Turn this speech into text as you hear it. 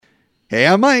Hey,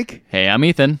 I'm Mike. Hey, I'm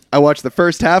Ethan. I watched the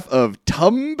first half of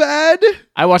Tumbbad.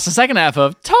 I watched the second half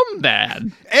of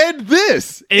Tumbbad. And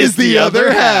this is the other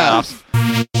half.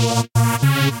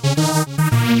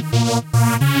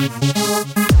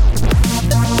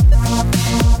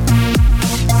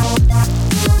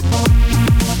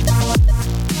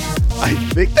 I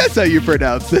think that's how you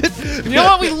pronounce it. You know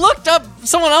what? We looked up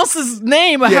someone else's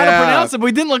name, how to pronounce it, but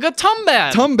we didn't look up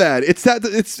Tumbbad. Tumbbad. It's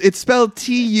spelled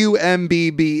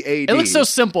Tumbbad. It looks so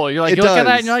simple. You're like, you look at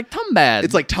that and you're like, Tumbbad.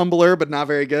 It's like Tumblr, but not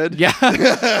very good. Yeah.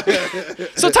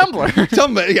 So Tumblr.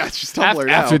 Tumblr. Yeah, it's just Tumblr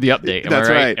now. After the update. That's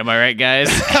right. Am I right, guys?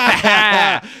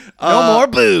 No more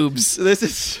boobs. This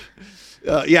is...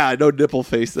 no nipple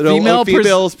face.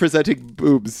 Females presenting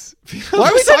boobs. Why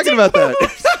are we talking about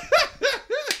that?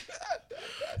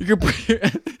 You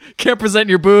can't present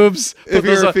your boobs if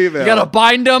you're a female. You gotta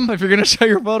bind them if you're gonna show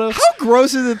your photos. How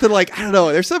gross is it that, like, I don't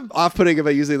know, there's some off-putting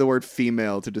about using the word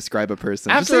female to describe a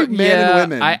person. Just like men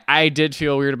and women. I did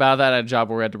feel weird about that. I had a job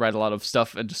where we had to write a lot of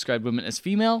stuff and describe women as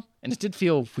female, and it did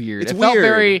feel weird. It's felt weird.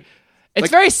 very... It's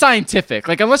very scientific.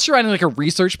 Like, unless you're writing like a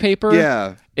research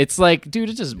paper, it's like, dude,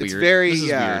 it's just weird. It's very,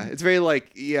 weird. It's very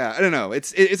like, I don't know.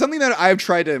 It's something that I've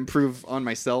tried to improve on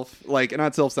myself, like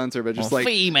not self-censor, but just like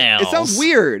females. It sounds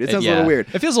weird. It sounds a little weird.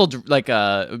 It feels a little like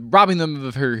robbing them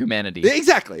of her humanity.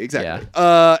 Exactly.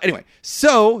 Yeah. Anyway,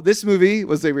 so this movie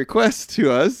was a request to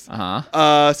us.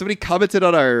 Somebody commented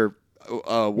on our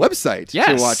website to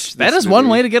watch this that is movie. one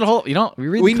way to get a hold. We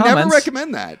read the comments. Never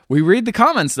recommend that. We read the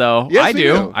comments though. Yes, I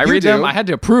do. I read them. I had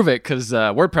to approve it because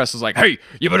WordPress was like, hey,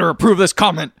 you better approve this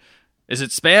comment. Is it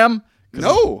spam?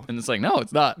 No. And it's like, no,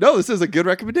 it's not. No, this is a good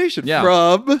recommendation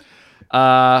from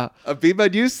Abima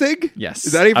Nusing. Yes.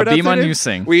 Is that how you pronounce it? Abima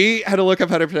Nusing. We had to look up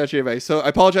how to pronounce your name. So I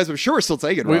apologize. I'm sure we're still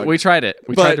saying it wrong. We tried it.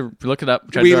 We tried to look it up.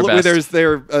 We tried to do our best.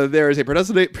 There is a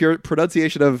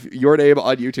pronunciation of your name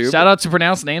on YouTube. Shout out to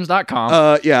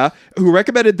pronouncenames.com. Who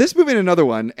recommended this movie and another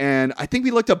one, and I think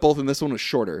we looked up both, and this one was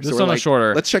shorter. This one was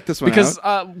shorter. Let's check this one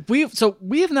out. Because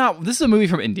we have not. This is a movie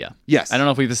from India. Yes. I don't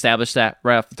know if we've established that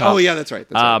right off the top. Oh yeah, that's right.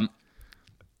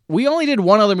 We only did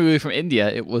one other movie from India.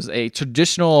 It was a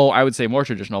traditional, I would say more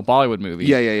traditional, Bollywood movie.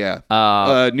 Yeah.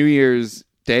 New Year's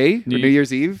Day or New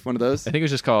Year's Eve, one of those. I think it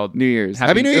was just called New Year's.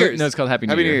 Happy New Year's. No, it's called Happy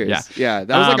New Year's. Yeah.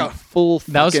 That was like a full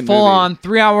fucking That was full movie. on,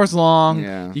 3 hours long.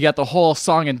 Yeah. You got the whole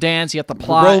song and dance. You got the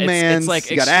plot. Romance. It's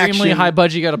like you got extremely action. high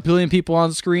budget. You got 1 billion people on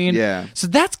the screen. Yeah. So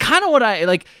that's kind of what I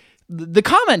like. The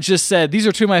comment just said, these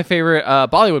are 2 of my favorite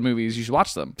Bollywood movies. You should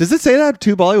watch them. Does it say that?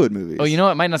 2 Bollywood movies? Oh, you know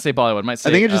what? It might not say Bollywood. It might say,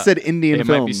 I think it just said Indian films.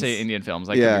 It might be say Indian films.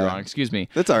 I could be wrong. Excuse me.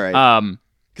 That's all right.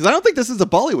 Because I don't think this is a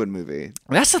Bollywood movie.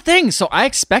 That's the thing. So I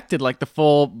expected like the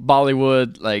full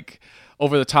Bollywood, like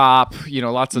over the top,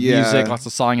 lots of music, lots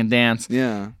of song and dance.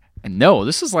 Yeah. And no,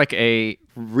 this is like a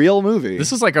real movie.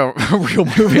 This is like a real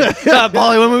movie.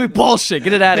 Bollywood movie bullshit.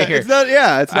 Get it out of here. It's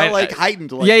not like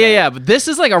heightened like that. Yeah. But this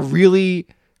is like a really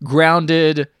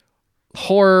grounded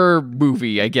horror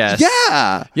movie, I guess.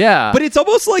 Yeah. But it's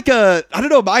almost like I don't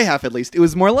know, my half at least. It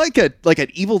was more like an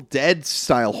Evil Dead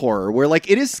style horror where like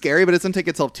it is scary, but it doesn't take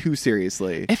itself too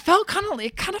seriously. It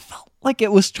kind of felt like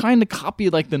it was trying to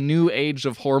copy like the new age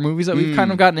of horror movies that we've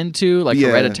kind of gotten into, like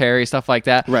Hereditary, stuff like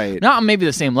that. Right. Not maybe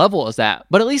the same level as that,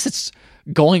 but at least it's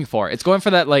going for it. It's going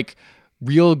for that like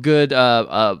real good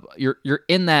you're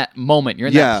in that moment, you're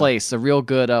in that place, a real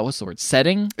good what's the word,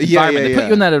 setting, environment. They put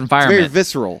you in that environment. It's very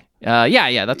visceral.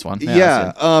 Yeah, that's one.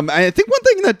 I think one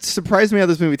thing that surprised me about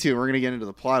this movie too, and we're gonna get into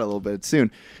the plot a little bit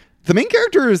soon. The main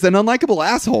character is an unlikable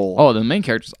asshole. Oh, the main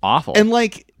character's awful. And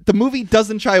like the movie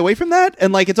doesn't shy away from that,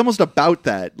 and like it's almost about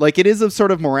that. Like it is a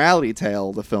sort of morality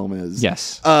tale, the film is.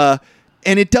 Yes.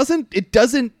 And it's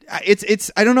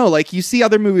I don't know, like you see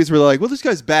other movies where they're like, well, this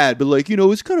guy's bad, but like,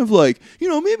 it's kind of like,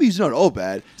 maybe he's not all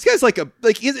bad. This guy's like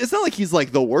it's not like he's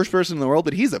like the worst person in the world,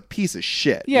 but he's a piece of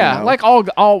shit. Yeah, like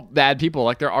all bad people,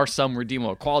 like there are some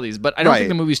redeemable qualities, but I don't think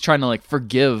the movie's trying to like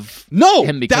forgive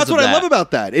him because that's of what that. I love about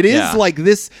that. It is like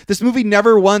this movie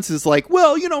never once is like,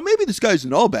 well, maybe this guy's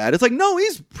not all bad. It's like, no,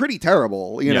 he's pretty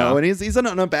terrible, and he's an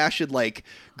unabashed, like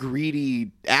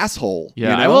greedy asshole.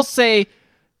 Yeah, I will say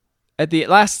at the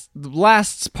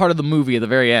last part of the movie at the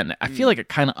very end, I feel like it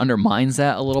kind of undermines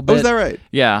that a little bit. Oh, is that right?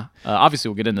 Yeah. Obviously,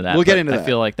 we'll get into that. I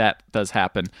feel like that does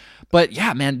happen. But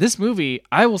yeah, man, this movie,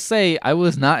 I will say, I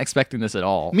was not expecting this at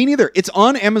all. Me neither. It's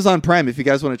on Amazon Prime if you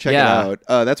guys want to check it out.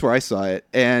 That's where I saw it.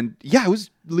 And yeah, I was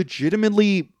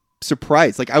legitimately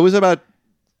surprised. Like I was about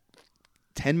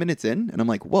 10 minutes in, and I'm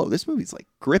like, whoa, this movie's like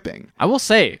gripping. I will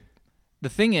say, the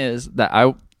thing is that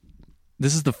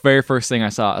this is the very first thing I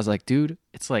saw. I was like, dude,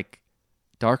 it's like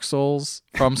Dark Souls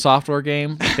from Software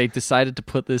game. They decided to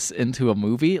put this into a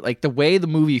movie. Like the way the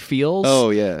movie feels,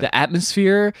 the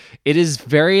atmosphere, it is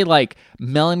very like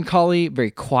melancholy,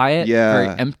 very quiet, very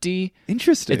empty.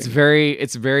 Interesting. It's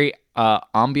very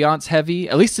ambiance heavy,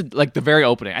 at least like the very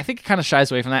opening. I think it kind of shies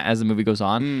away from that as the movie goes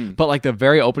on, but like the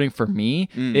very opening for me,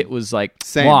 it was like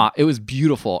wow, it was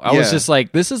beautiful. I was just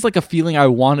like, this is like a feeling I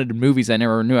wanted in movies I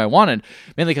never knew I wanted,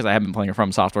 mainly because I have been playing a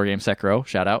From Software game, Sekiro,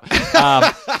 shout out,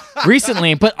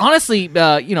 recently. But honestly,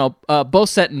 both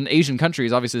set in Asian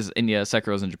countries. Obviously this is India,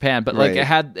 Sekiro's in Japan, but like it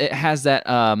has that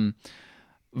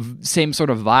same sort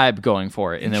of vibe going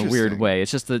for it in a weird way.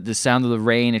 It's just the sound of the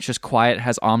rain. It's just quiet. It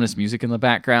has ominous music in the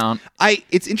background.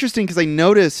 It's interesting because I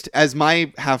noticed as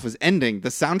my half was ending, the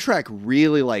soundtrack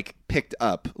really like picked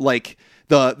up. Like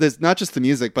there's not just the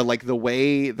music, but like the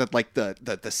way that like the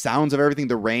sounds of everything,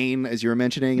 the rain, as you were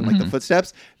mentioning, and like the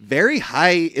footsteps, very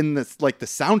high in the like the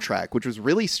soundtrack, which was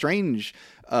really strange.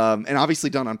 And obviously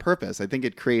done on purpose. I think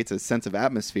it creates a sense of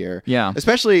atmosphere. Yeah,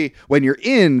 especially when you're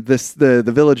in the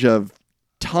village of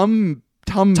Tumbbad,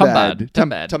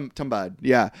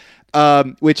 yeah,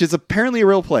 which is apparently a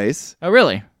real place. Oh,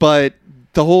 really? But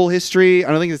the whole history,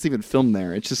 I don't think it's even filmed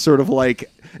there. It's just sort of like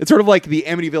the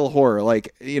Amityville horror.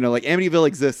 Like, like Amityville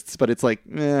exists, but it's like,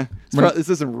 this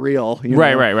isn't real.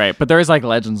 Right. But there is like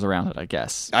legends around it, I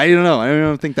guess. I don't know. I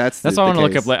don't think that's why I want to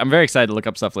look up. I'm very excited to look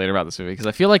up stuff later about this movie because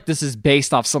I feel like this is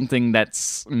based off something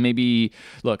that's maybe.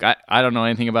 Look, I don't know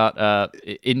anything about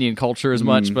Indian culture as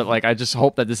much, but like I just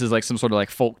hope that this is like some sort of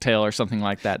like folk tale or something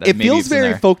like that. It feels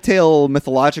very folktale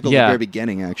mythological at the very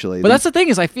beginning, actually. But that's the thing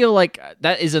is, I feel like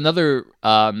that is another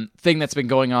thing that's been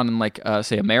going on in like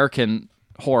say American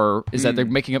horror is that they're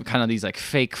making up kind of these like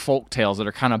fake folk tales that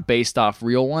are kind of based off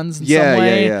real ones in some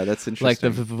way. Yeah, that's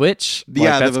interesting. Like the Witch,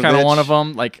 that's kind of one of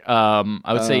them. Like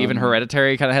I would say even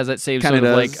Hereditary kind of has that same sort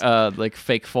of like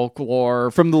fake folklore.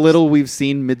 From the little we've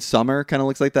seen, Midsummer kind of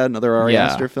looks like that. Another Ari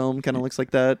Aster film kind of looks like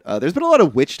that. There's been a lot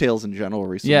of witch tales in general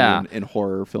recently in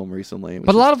horror film recently.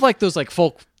 But a lot of like those like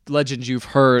folk legends you've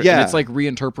heard, and it's like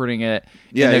reinterpreting it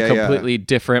in a completely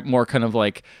different, more kind of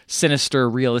like sinister,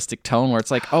 realistic tone where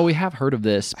it's like, oh, we have heard of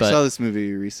this. But I saw this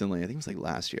movie recently, I think it was like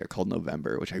last year, called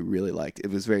November, which I really liked. It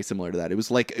was very similar to that. It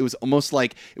was like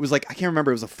I can't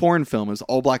remember, it was a foreign film. It was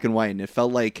all black and white, and it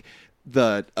felt like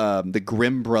the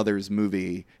Grimm Brothers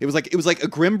movie. It was like a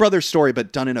Grimm Brothers story,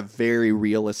 but done in a very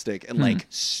realistic and like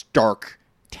stark,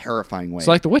 terrifying way. It's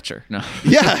like The Witcher. No.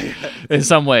 Yeah. In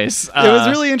some ways. It was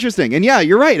really interesting. And yeah,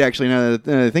 you're right, actually, now that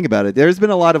I think about it. There's been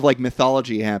a lot of like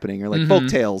mythology happening or like folk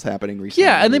tales happening recently.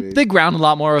 Yeah, and they ground a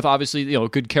lot more with obviously,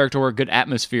 good character work, good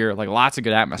atmosphere, like lots of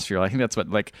good atmosphere. I think that's what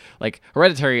like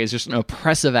Hereditary is just an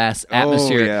oppressive ass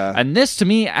atmosphere. Oh, yeah. And this to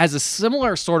me has a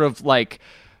similar sort of like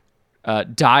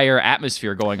dire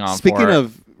atmosphere going on.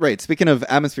 Speaking of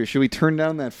atmosphere, should we turn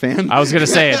down that fan? I was going to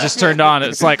say, it just turned on.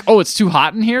 It's like, oh, it's too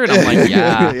hot in here? And I'm like,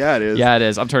 yeah. Yeah, it is. Yeah, it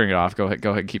is. I'm turning it off. Go ahead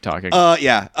and keep talking.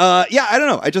 Yeah, I don't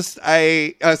know.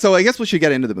 So I guess we should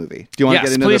get into the movie. Do you want to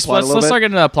get into the plot a little bit? Let's start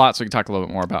getting into the plot so we can talk a little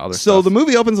bit more about other stuff. So the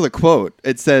movie opens with a quote.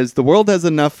 It says, "The world has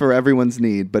enough for everyone's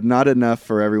need, but not enough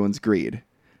for everyone's greed."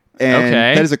 And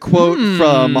that is a quote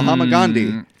from Mahatma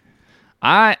Gandhi.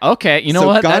 You know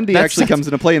what? Gandhi actually comes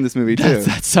into play in this movie too.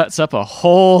 That sets up a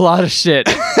whole lot of shit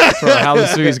for how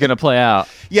this movie is going to play out.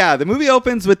 Yeah, the movie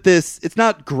opens with this. It's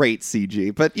not great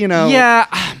CG, but Yeah.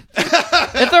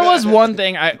 If there was one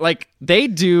thing, they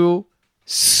do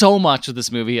so much of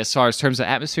this movie as far as terms of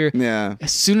atmosphere. Yeah.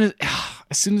 As soon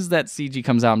as that CG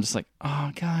comes out, I'm just like,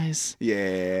 oh, guys.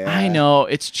 Yeah. I know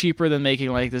it's cheaper than making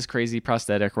like this crazy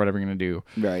prosthetic or whatever you're going to do.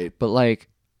 Right. But like,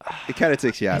 it kind of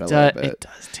takes you out a little bit. It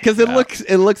does, because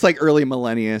it looks like early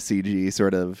millennia CG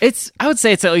sort of. I would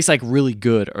say it's at least like really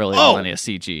good early millennia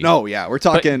CG. No, yeah, we're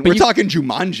talking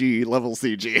Jumanji level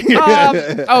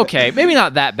CG. Okay, maybe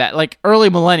not that bad. Like early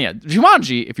millennia,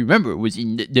 Jumanji, if you remember, was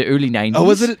in the early 90s. Oh,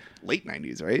 was it late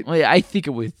 90s? Right? Well, yeah, I think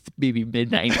it was maybe mid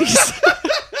 90s.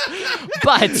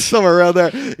 But somewhere around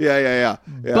there. Yeah.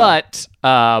 But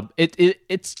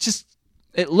it's just.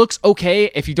 It looks okay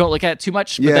if you don't look at it too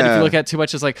much, but then if you look at it too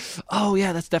much, it's like, oh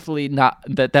yeah, that's definitely not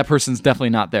that person's definitely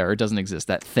not there. It doesn't exist.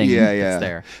 That thing that's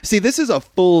there. See, this is a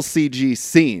full CG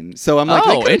scene, so I'm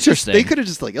like, interesting. They could have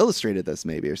just like illustrated this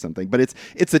maybe or something, but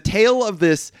it's a tale of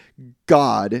this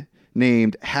god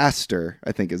named Hastur,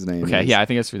 I think his name. Okay, is. Yeah, I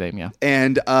think that's his name. Yeah,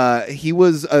 and he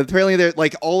was apparently there.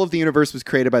 Like all of the universe was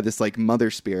created by this like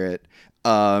mother spirit.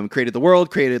 Created the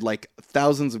world, created like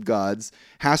thousands of gods.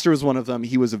 Hastur was one of them.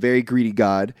 He was a very greedy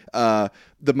god. The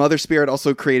mother spirit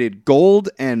also created gold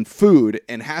and food,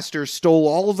 and Hastur stole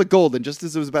all of the gold. And just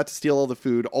as it was about to steal all the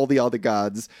food, all the other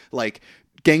gods like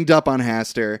ganged up on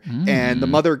Hastur, and the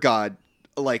mother god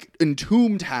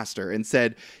entombed Haster and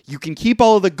said, "You can keep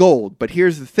all of the gold, but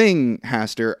here's the thing,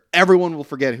 Haster. Everyone will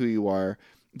forget who you are.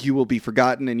 You will be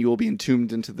forgotten, and you will be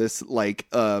entombed into this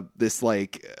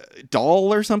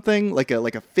doll or something, like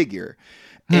a figure."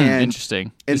 And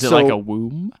interesting. Is it like a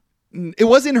womb? It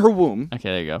was in her womb. Okay,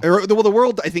 there you go. Well, the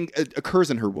world, I think, occurs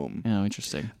in her womb. Oh,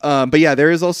 interesting. But yeah,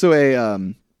 there is also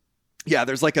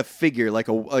there's like a figure, like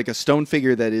a stone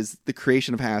figure that is the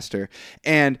creation of Haster.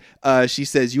 And she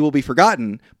says, "You will be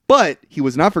forgotten," but he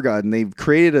was not forgotten. They've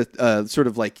created a sort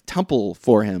of like temple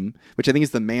for him, which I think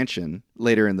is the mansion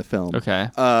later in the film. Okay.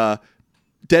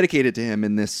 Dedicated to him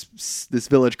in this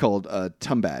village called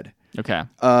Tumbbad. Okay.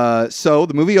 So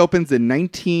the movie opens in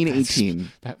 1918.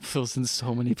 That fills in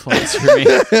so many plots for me.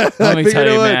 Let me tell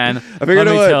you, man. Let me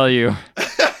tell you.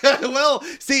 Well,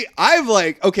 see, I'm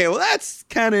like, okay, well, that's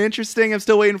kind of interesting. I'm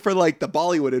still waiting for like the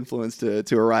Bollywood influence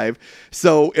to arrive.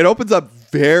 So it opens up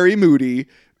very moody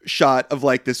shot of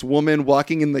like this woman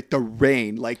walking in like the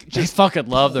rain, like just I fucking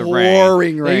love the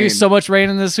pouring rain. They use so much rain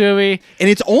in this movie, and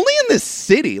it's only in this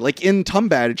city, like in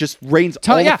Tumbbad, it just rains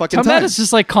all the fucking Tumbbad time. Is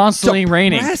just like constantly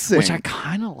raining, which I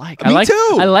kind of like. Me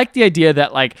too. I like the idea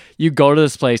that like you go to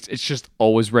this place, it's just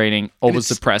always raining, always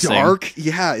depressing, dark.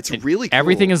 Yeah, it's really cool.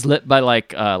 Everything is lit by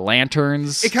like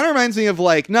lanterns. It kind of reminds me of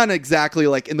like not exactly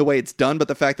like in the way it's done, but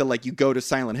the fact that like you go to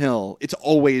Silent Hill, it's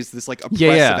always this like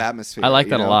oppressive atmosphere. I like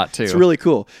that a lot too. It's really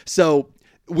cool. So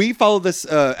we follow this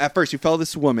at first. You follow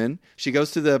this woman. She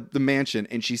goes to the mansion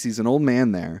and she sees an old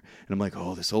man there. And I'm like,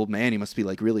 oh, this old man, he must be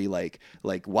like really like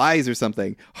wise or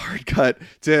something. Hard cut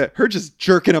to her just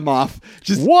jerking him off,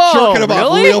 jerking him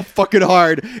off real fucking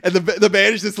hard. And the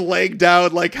man is just laying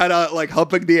down, like kind of like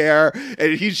humping the air,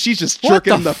 and she's just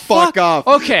jerking him the fuck off.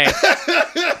 Okay.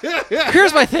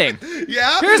 Here's my thing.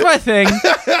 Yeah. Here's my thing.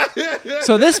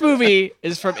 So this movie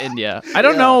is from India. I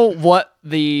don't know what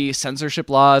the censorship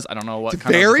laws. I don't know what.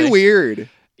 Very weird.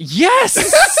 Yes.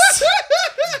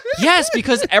 Yes,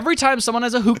 because every time someone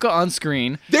has a hookah on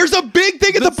screen, there's a big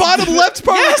thing at the bottom left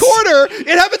part of the corner.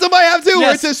 It happens on my app too,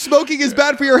 where it says smoking is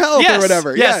bad for your health or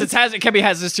whatever. Yes, it can be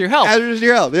hazardous to your health. Hazardous to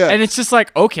your health, yeah. And it's just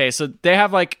like, okay, so they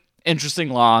have like interesting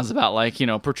laws about like, you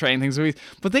know, portraying things,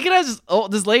 but they can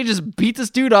have this lady just beat this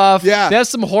dude off. Yeah, there's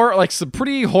some some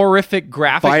pretty horrific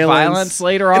graphic violence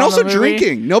later on, and also in the movie.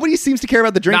 Drinking. Nobody seems to care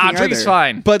about the drinking. Nah, drinking's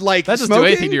fine, but like that doesn't do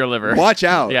anything to your liver. Watch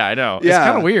out. Yeah, I know. Yeah. It's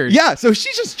kind of weird. Yeah, so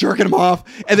she's just jerking him off,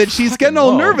 and then she's getting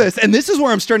all nervous, and this is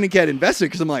where I'm starting to get invested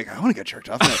because I'm like, I want to get jerked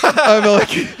off. I'm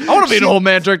like, I want to be an old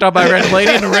man jerked off by a random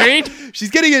lady in the rain. She's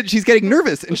getting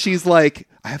nervous, and she's like,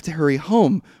 I have to hurry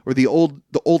home, or the old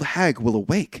hag will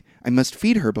awake. I must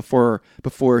feed her before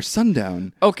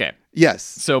sundown. Okay. Yes.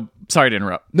 So sorry to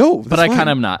interrupt. No, but I kind of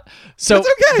am not. So that's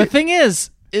okay. The thing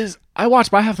is I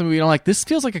watched by half the movie and I'm like, this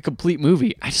feels like a complete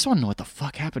movie. I just want to know what the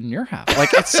fuck happened in your half.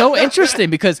 Like, it's so interesting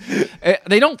because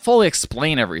they don't fully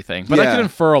explain everything, but I could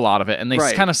infer a lot of it, and they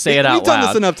kind of say it out loud. We've done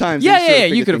this enough times. Yeah.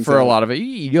 You could infer a lot of it.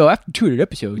 You know, after 200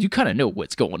 episodes, you kind of know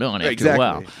what's going on after a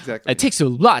while. Exactly. It takes a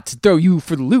lot to throw you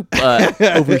for the loop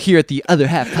over here at the Other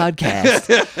Half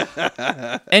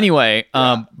podcast. Anyway,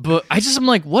 but I'm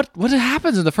like, what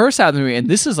happens in the first half of the movie? And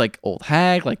this is like old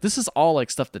hag. Like, this is all like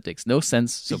stuff that makes no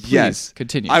sense. So please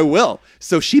continue. I will.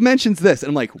 So she mentions this, and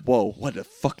I'm like, whoa, what the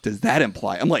fuck does that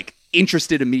imply? I'm like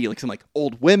interested immediately, because I'm like,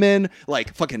 old women,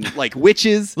 like fucking like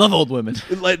witches. Love old women.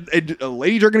 A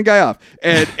lady jerking a guy off.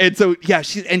 And so, yeah,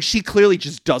 she clearly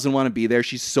just doesn't want to be there.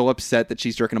 She's so upset that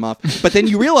she's jerking him off. But then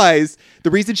you realize the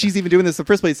reason she's even doing this in the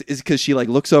first place is because she like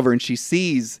looks over and she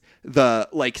sees the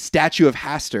like statue of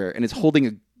Haster, and it's holding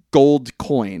a gold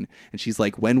coin, and she's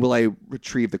like, when will I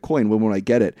retrieve the coin? When will I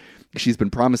get it? She's been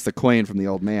promised the coin from the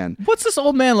old man. What's this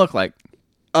old man look like?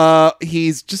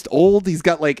 He's just old. He's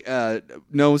got like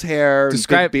nose hair,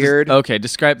 big beard.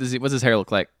 Describe this. What's his hair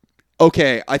look like?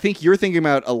 Okay, I think you're thinking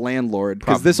about a landlord,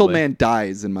 because this old man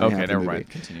dies in my half never movie. mind.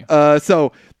 Continue.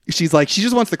 So she's like, she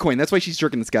just wants the coin. That's why she's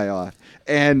jerking this guy off.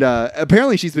 And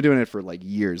apparently she's been doing it for like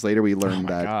years. Later we learned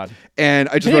that. God. And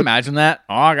I just can you imagine that?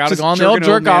 Oh, I gotta go on the old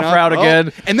jerk off route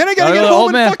again. And then I gotta get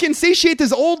home and fucking satiate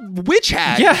this old witch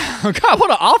hag. Yeah. God, what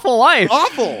an awful life.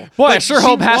 Awful. Boy, I sure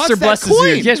hope Haster blesses you.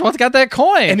 Yeah, she wants to get that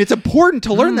coin. And it's important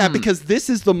to learn that, because this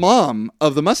is the mom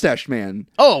of the mustache man.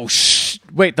 Oh,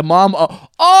 wait, the mom.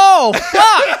 Oh,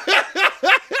 fuck.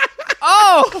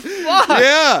 Oh,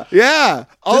 fuck. Yeah.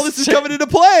 All this is coming into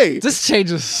play. This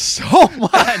changes so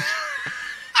much.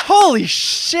 Holy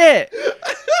shit.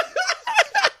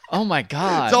 Oh my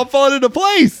God. It's all falling into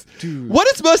place. Dude. What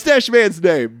is Mustache Man's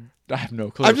name? I have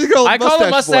no clue. I'm just gonna I call him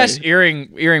mustache boy.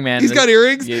 earring man. He's got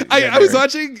earrings. Yeah, I was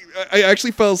watching. I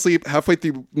actually fell asleep halfway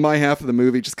through my half of the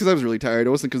movie just because I was really tired. It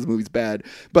wasn't because the movie's bad,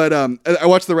 but I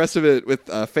watched the rest of it with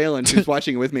Phelan. She was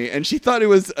watching it with me, and she thought it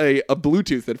was a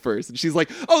Bluetooth at first, and she's like,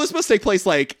 "Oh, this must take place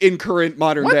like in current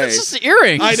modern day." It's just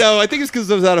earrings. I know. I think it's because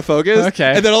it was out of focus.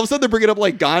 Okay. And then all of a sudden they're bringing up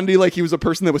like Gandhi, like he was a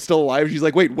person that was still alive. She's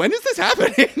like, "Wait, when is this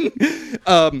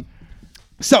happening?"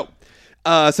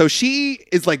 So she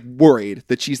is like worried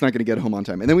that she's not going to get home on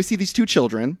time. And then we see these two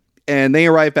children and they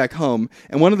arrive back home.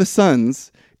 And one of the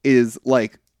sons is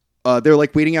like, they're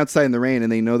like waiting outside in the rain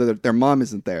and they know that their mom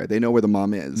isn't there. They know where the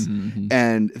mom is. Mm-hmm.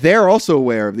 And they're also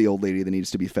aware of the old lady that needs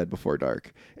to be fed before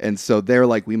dark. And so they're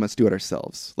like, we must do it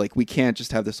ourselves. Like, we can't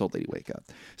just have this old lady wake up.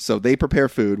 So they prepare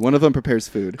food. One of them prepares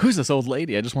food. Who's this old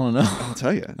lady? I just want to know. I'll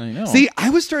tell you. I know. See, I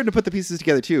was starting to put the pieces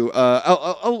together too.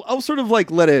 I'll sort of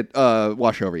like let it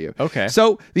wash over you. Okay.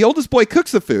 So the oldest boy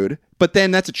cooks the food, but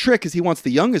then that's a trick because he wants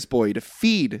the youngest boy to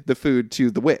feed the food to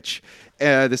the witch,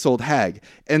 this old hag.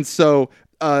 And so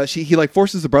he like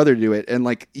forces the brother to do it, and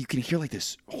like you can hear like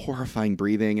this horrifying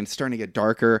breathing, and it's starting to get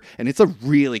darker, and it's a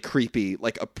really creepy,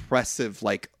 like oppressive,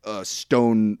 like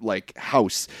stone like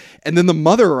house. And then the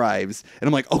mother arrives, and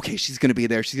I'm like, okay, she's gonna be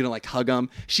there. She's gonna like hug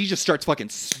him. She just starts fucking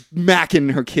smacking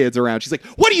her kids around. She's like,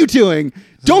 "What are you doing?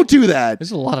 Don't do that." There's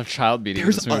a lot of child beating.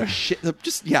 There's a shit,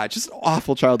 just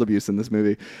awful child abuse in this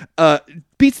movie.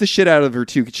 Beats the shit out of her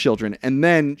two children, and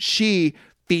then she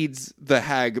feeds the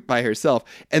hag by herself.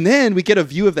 And then we get a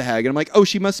view of the hag, and I'm like, oh,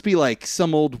 she must be like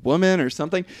some old woman or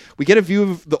something. We get a view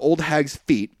of the old hag's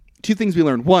feet. Two things we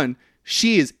learned. One,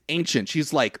 she is ancient.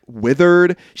 She's like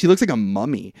withered. She looks like a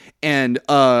mummy. And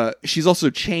she's also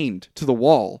chained to the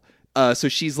wall. So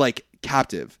she's like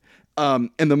captive.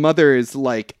 And the mother is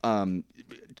like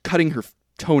cutting her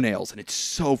toenails, and it's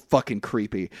so fucking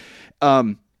creepy.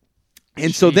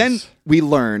 And so then we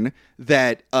learn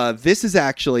that this is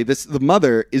actually the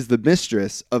mother is the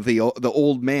mistress of the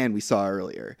old man we saw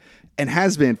earlier, and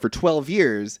has been for 12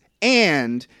 years.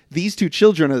 And these two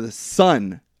children are the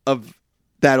son of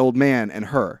that old man and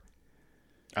her.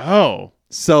 Oh,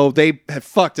 so they had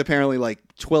fucked apparently like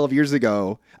 12 years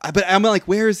ago. But I'm like,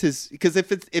 where is his? Because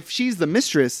if she's the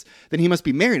mistress, then he must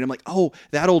be married. I'm like, oh,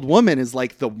 that old woman is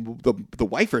like the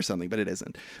wife or something, but it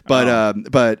isn't. But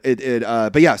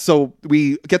but yeah. So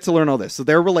we get to learn all this. So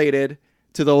they're related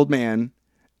to the old man.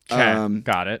 Okay,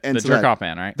 got it. And the jerk off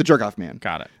man, right? The jerk off man.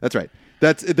 Got it. That's right.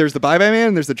 There's the bye-bye man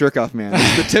and there's the jerk off man.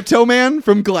 There's the tiptoe man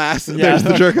from Glass. And there's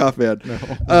the jerk off man.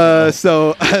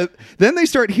 So then they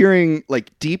start hearing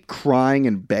like deep crying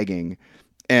and begging.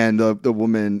 And the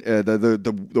woman,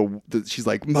 she's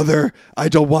like, "Mother, I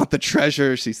don't want the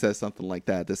treasure." She says something like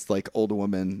that. This like old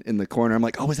woman in the corner. I'm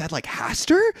like, oh, is that like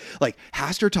Hastur? Like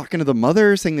Hastur talking to the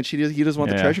mother, saying that he doesn't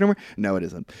want the treasure anymore? No, it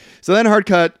isn't. So then hard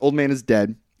cut, old man is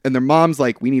dead, and their mom's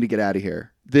like, "We need to get out of here.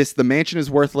 The mansion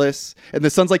is worthless." And the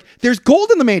son's like, "There's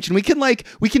gold in the mansion. We can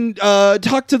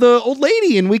talk to the old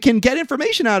lady and we can get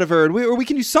information out of her, and we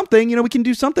can do something. We can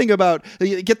do something about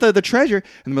get the treasure."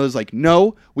 And the mother's like,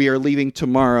 "No, we are leaving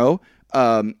tomorrow.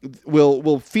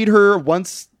 We'll feed her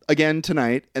once again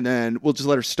tonight, and then we'll just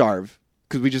let her starve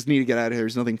because we just need to get out of here.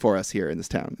 There's nothing for us here in this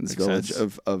town, in this village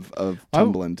of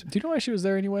Tumbbad." Do you know why she was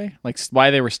there anyway? Like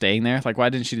why they were staying there? Like why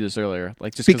didn't she do this earlier?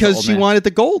 Like just because she wanted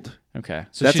the gold. Okay,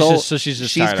 so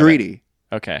she's greedy.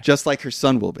 Okay, just like her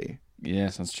son will be.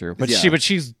 Yes, that's true. But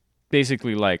she's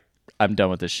basically like, I'm done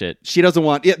with this shit. She doesn't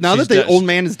want. Yeah, now that the old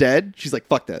man is dead, she's like,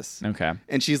 fuck this. Okay,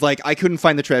 and she's like, I couldn't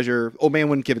find the treasure. Old man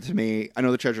wouldn't give it to me. I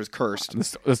know the treasure is cursed.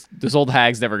 This old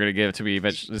hag's never gonna give it to me.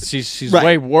 But she's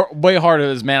right. way harder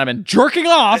as man. I've been jerking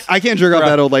off. I can't jerk off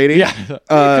that old lady. Yeah, you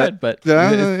could, but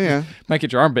might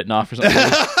get your arm bitten off or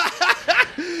something.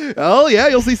 Oh yeah,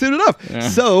 you'll see soon enough. Yeah.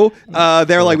 So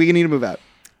they're like, we need to move out.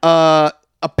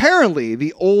 Apparently,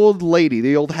 the old lady,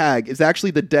 the old hag, is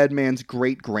actually the dead man's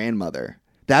great grandmother.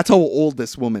 That's how old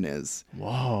this woman is.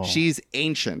 Whoa. She's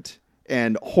ancient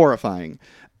and horrifying.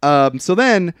 So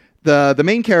then the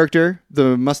main character,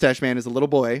 the mustache man, is a little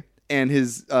boy, and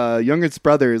his youngest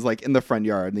brother is like in the front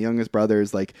yard. And the youngest brother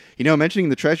is like, mentioning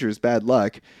the treasure is bad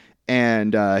luck.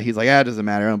 And he's like, it doesn't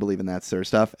matter. I don't believe in that sort of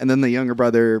stuff. And then the younger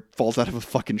brother falls out of a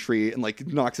fucking tree and like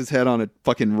knocks his head on a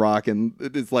fucking rock and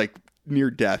is like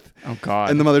near death. Oh,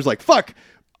 God. And the mother's like, fuck.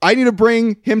 I need to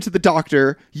bring him to the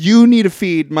doctor. You need to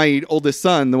feed my oldest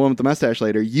son, the one with the mustache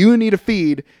later. You need to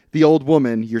feed the old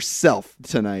woman yourself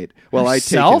tonight while I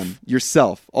take him.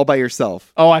 Yourself. All by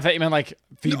yourself. Oh, I thought you meant like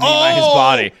feed me by his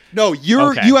body. No, you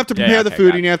have to prepare the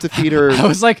food and you have to feed her. I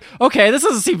was like, okay, this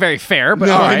doesn't seem very fair, but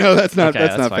no, all right. No, that's not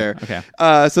fair.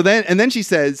 Okay. So then she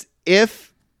says,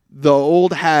 if the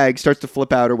old hag starts to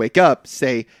flip out or wake up,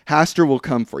 say, Hastur will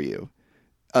come for you.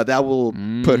 That will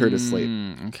put her to sleep.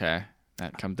 Okay.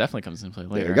 That definitely comes into play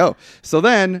later. There you go. So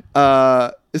then,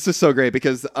 this is so great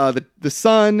because the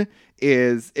sun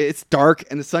it's dark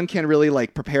and the sun can't really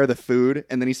like prepare the food,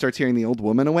 and then he starts hearing the old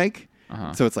woman awake.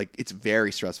 So it's like it's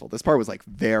very stressful. This part was like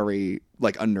very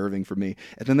like unnerving for me.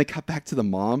 And then they cut back to the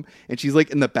mom, and she's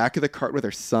like in the back of the cart with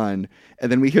her son, and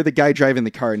then we hear the guy driving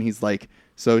the cart, and he's like,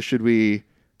 "So should we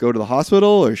go to the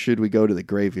hospital or should we go to the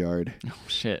graveyard?" Oh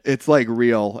shit! It's like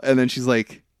real. And then she's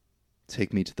like,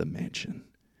 "Take me to the mansion."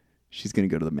 She's gonna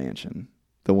go to the mansion,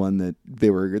 the one that they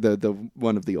were the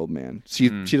one of the old man. She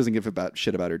doesn't give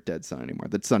shit about her dead son anymore.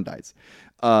 The son dies,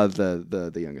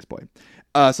 the youngest boy.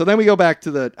 So then we go back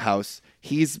to the house.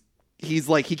 He's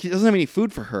like he doesn't have any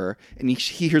food for her, and he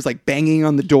hears like banging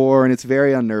on the door, and it's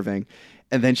very unnerving.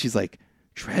 And then she's like,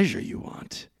 "Treasure you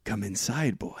want? Come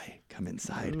inside, boy. Come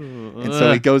inside." And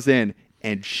so he goes in,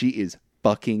 and she is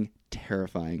fucking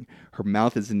terrifying. Her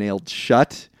mouth is nailed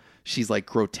shut. She's like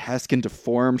grotesque and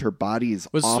deformed. Her body is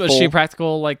awful. Was she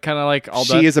practical, like kind of like all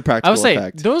that? She is a practical effect. I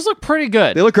would say those look pretty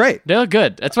good. They look great. They look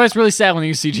good. That's why it's really sad when you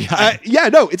use CGI. Yeah,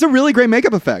 no, it's a really great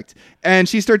makeup effect. And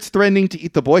she starts threatening to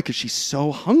eat the boy because she's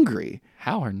so hungry.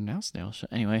 How? Her mouth's nailed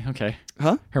shut. Anyway, okay.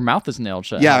 Huh? Her mouth is nailed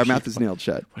shut. Yeah, her mouth is nailed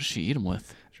shut. What does she eat him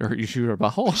with? You shoot her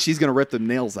butthole? She's going to rip the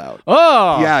nails out.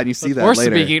 Oh! Yeah, and you see that worse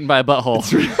later. Worse than being eaten by a butthole.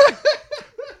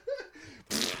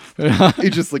 He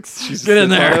just like she's get in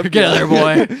there,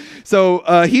 boy.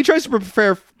 So he tries to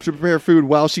prepare food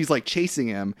while she's like chasing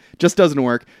him. Just doesn't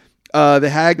work. The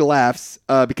hag laughs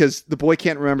because the boy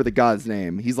can't remember the god's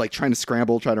name. He's like trying to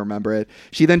scramble, trying to remember it.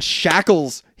 She then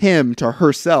shackles him to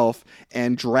herself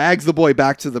and drags the boy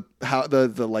back to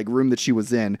the like room that she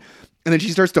was in. And then she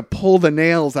starts to pull the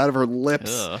nails out of her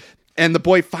lips. Ugh. And the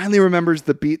boy finally remembers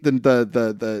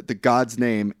the god's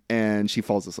name, and she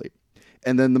falls asleep.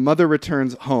 And then the mother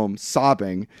returns home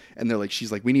sobbing, and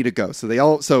she's like, "We need to go."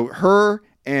 So her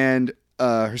and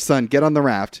her son get on the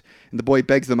raft, and the boy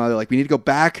begs the mother, like, "We need to go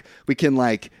back. We can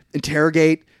like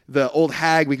interrogate the old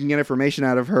hag. We can get information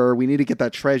out of her. We need to get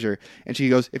that treasure." And she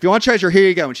goes, "If you want treasure, here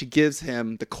you go." And she gives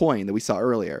him the coin that we saw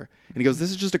earlier. And he goes,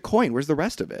 "This is just a coin. Where's the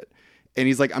rest of it?" And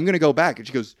he's like, "I'm going to go back."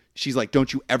 And she's like,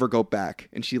 "Don't you ever go back."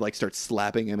 And she like starts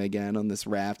slapping him again on this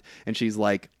raft. And she's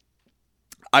like,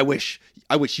 I wish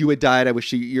you had died. I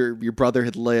wish your brother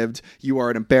had lived. You are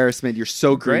an embarrassment. You're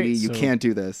so greedy. You can't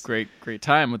do this." Great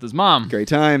time with his mom. Great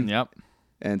time. Yep.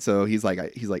 And so he's like,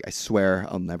 "I swear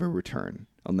I'll never return.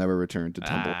 I'll never return to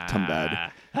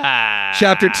Tumbbad."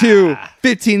 Chapter 2,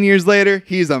 15 years later,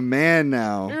 he's a man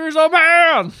now. He's a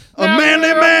man. A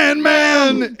manly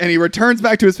man. And he returns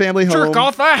back to his family home. Jerk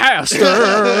off the house.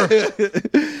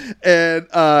 And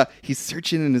he's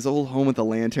searching in his old home with a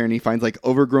lantern. He finds like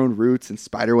overgrown roots and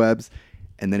spider webs.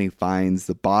 And then he finds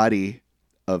the body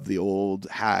of the old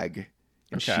hag.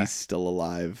 And she's still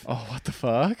alive. Oh, what the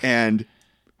fuck? And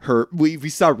we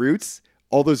saw roots.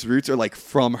 All those roots are like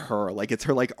from her. Like it's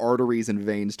her like arteries and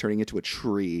veins turning into a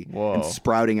tree. Whoa. And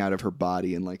sprouting out of her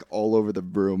body and like all over the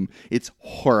room. It's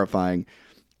horrifying.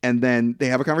 And then they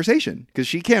have a conversation because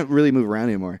she can't really move around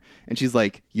anymore. And she's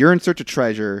like, "You're in search of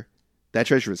treasure. That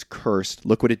treasure is cursed.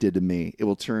 Look what it did to me. It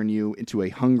will turn you into a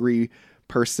hungry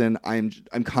person. I'm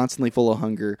constantly full of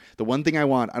hunger. The one thing I don't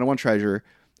want treasure.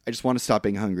 I just want to stop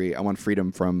being hungry. I want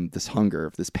freedom from this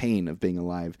hunger, this pain of being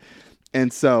alive."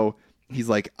 And so he's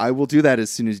like, "I will do that as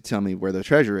soon as you tell me where the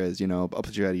treasure is. I'll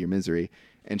put you out of your misery."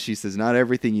 And she says, "Not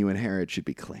everything you inherit should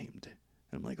be claimed."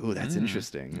 And I'm like, "Oh, that's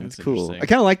interesting. That's cool." I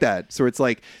kind of like that. So it's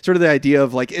like sort of the idea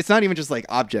of like, it's not even just like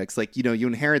objects. Like, you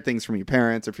inherit things from your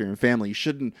parents, or if you're in family, you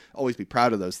shouldn't always be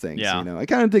proud of those things. Yeah. I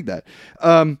kind of dig that.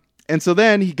 And so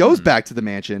then he goes back to the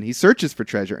mansion. He searches for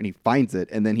treasure and he finds it.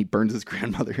 And then he burns his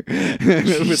grandmother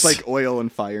with like oil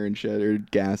and fire and shit, or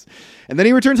gas. And then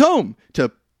he returns home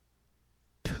to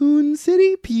Poon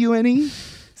City, Pune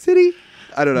City.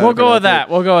 I don't know. We'll go with that.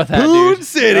 Poon dude.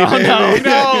 City. Oh, baby.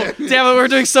 no. Damn it, we're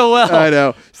doing so well. I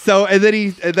know. So and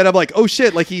then I'm like, oh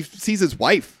shit! Like he sees his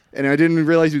wife, and I didn't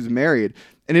realize he was married.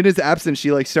 And in his absence,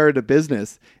 she like started a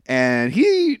business, and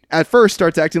he at first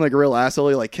starts acting like a real asshole.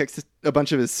 He like kicks a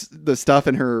bunch of the stuff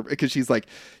in her because she's like,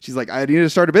 "I needed to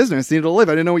start a business. I needed to live.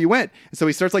 I didn't know where you went." And so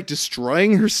he starts like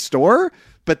destroying her store.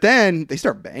 But then they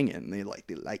start banging. They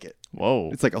like it. Whoa!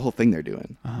 It's like a whole thing they're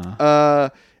doing.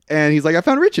 And he's like, "I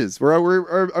found riches.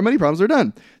 Our money problems are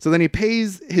done." So then he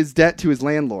pays his debt to his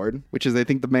landlord, which is I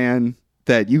think the man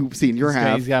that you've seen your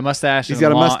house. He's got a mustache. He's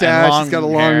got a mustache. He's got a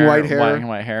long white hair.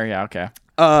 White hair. Yeah. Okay.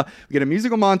 We get a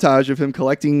musical montage of him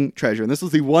collecting treasure, and this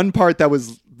was the one part that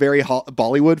was very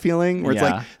Bollywood feeling, where it's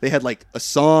like they had like a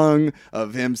song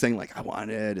of him saying like, "I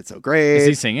want it, it's so great." Is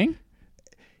he singing?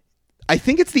 I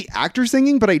think it's the actor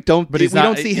singing, but I don't. But we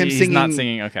don't see him singing. He's not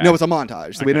singing. Okay. No, it's a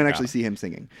montage, so we don't actually see him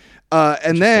singing.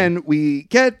 And then we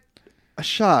get a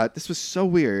shot. This was so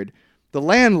weird. The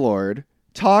landlord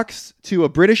talks to a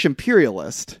British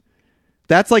imperialist.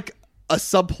 That's like a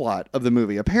subplot of the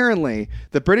movie. Apparently,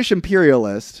 the British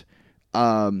imperialist,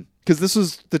 because this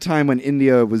was the time when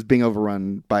India was being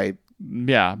overrun by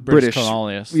British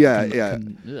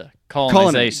colonialists.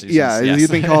 Colonization. Yeah, yes. He's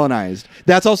been colonized.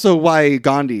 That's also why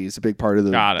Gandhi is a big part of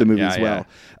the movie as well.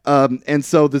 And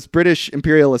so this British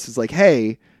imperialist is like,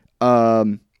 hey,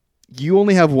 you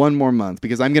only have one more month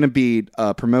because I'm going to be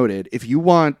promoted. If you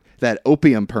want that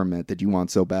opium permit that you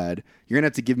want so bad, you're going to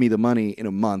have to give me the money in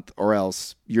a month or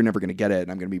else you're never going to get it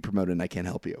and I'm going to be promoted and I can't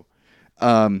help you.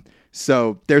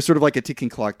 So there's sort of like a ticking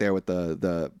clock there with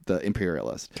the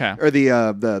imperialist or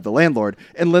the landlord.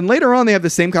 And then later on they have the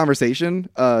same conversation,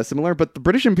 similar, but the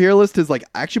British imperialist has like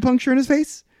acupuncture in his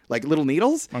face, like little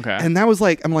needles. Okay. And that was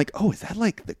like, I'm like, oh, is that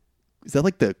like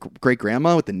the great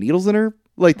grandma with the needles in her?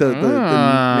 Like the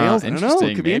nails? I don't know.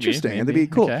 It could be interesting. It'd be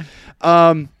cool.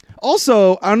 Okay.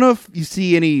 Also, I don't know if you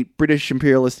see any British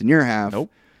imperialist in your half.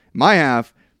 Nope. My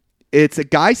half, it's a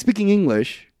guy speaking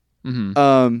English.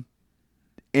 Mm-hmm.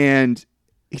 And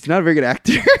he's not a very good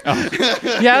actor.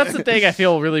 Yeah, that's the thing I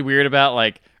feel really weird about,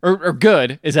 like, or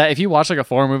good, is that if you watch like a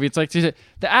foreign movie, it's like the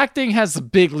acting has a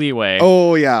big leeway.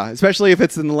 Oh yeah, especially if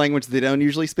it's in the language they don't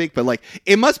usually speak. But like,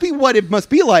 it must be what it must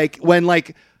be like when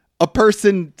like a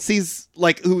person sees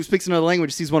like who speaks another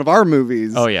language sees one of our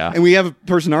movies. Oh yeah, and we have a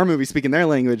person in our movie speaking their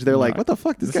language. They're like, what the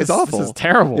fuck? This guy's awful. This is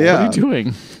terrible. Yeah. What are you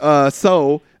doing?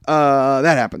 So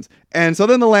that happens. And so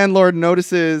then the landlord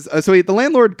notices, the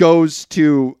landlord goes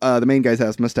to the main guy's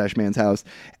house, Mustache Man's house,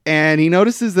 and he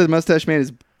notices that Mustache Man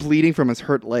is bleeding from his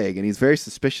hurt leg, and he's very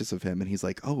suspicious of him, and he's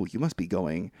like, oh, you must be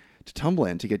going to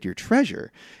Tumbbad to get your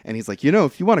treasure. And he's like,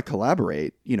 if you want to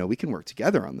collaborate, we can work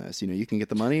together on this. You can get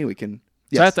the money, we can...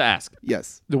 Yes. So I have to ask.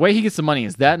 Yes. The way he gets the money,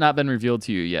 has that not been revealed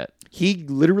to you yet? He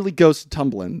literally goes to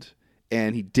Tumbbad,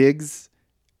 and he digs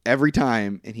every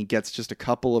time, and he gets just a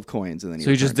couple of coins, and then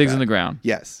he just digs in the ground.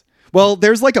 Yes. Well,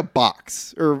 there's like a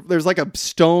box, or there's like a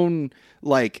stone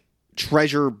like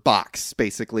treasure box,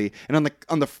 basically, and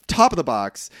on the top of the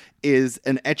box is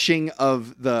an etching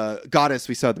of the goddess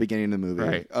we saw at the beginning of the movie.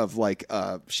 Right. Of like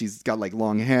she's got like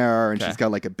long hair and she's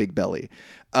got like a big belly.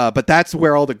 But that's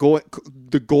where all the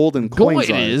golden coins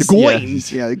are. The coins,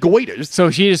 the goiters.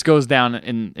 So she just goes down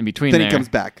in between. Then there, he comes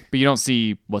back, but you don't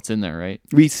see what's in there, right?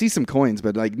 We see some coins,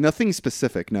 but like nothing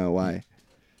specific. No, why?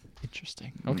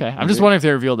 Interesting. Okay. I'm just wondering if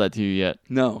they revealed that to you yet.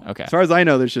 No. Okay. As far as I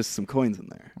know, there's just some coins in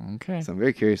there. Okay. So I'm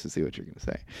very curious to see what you're going to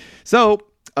say. So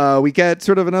we get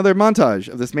sort of another montage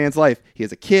of this man's life. He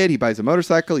has a kid. He buys a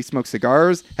motorcycle. He smokes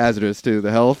cigars, hazardous to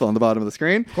the health on the bottom of the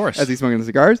screen. Of course. As he's smoking the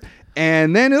cigars.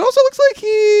 And then it also looks like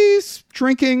he's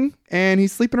drinking and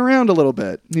he's sleeping around a little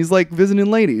bit. He's like visiting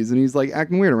ladies and he's like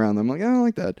acting weird around them. I'm like, I don't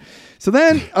like that. So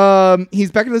then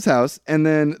he's back at his house and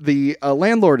then the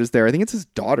landlord is there. I think it's his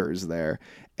daughter's there.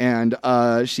 And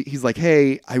he's like,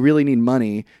 hey, I really need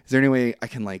money. Is there any way I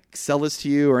can like sell this to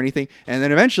you or anything? And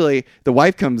then eventually the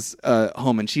wife comes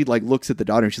home and she like looks at the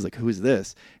daughter and she's like, who is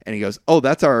this? And he goes, oh,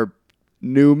 that's our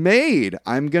new maid.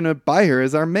 I'm going to buy her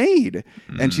as our maid.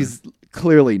 And she's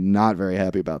clearly not very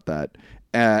happy about that.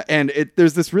 And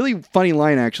there's this really funny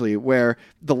line actually where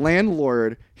the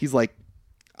landlord, he's like,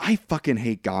 I fucking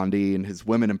hate Gandhi and his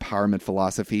women empowerment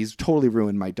philosophy. He's totally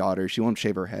ruined my daughter. She won't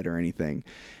shave her head or anything.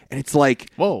 And it's like,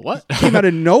 whoa, what? Came out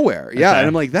of nowhere. Yeah. Okay. And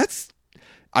I'm like,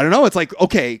 I don't know. It's like,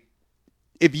 okay,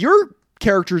 if your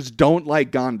characters don't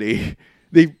like Gandhi,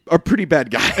 they are pretty bad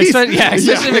guys. Especially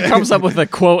if it comes up with a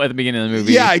quote at the beginning of the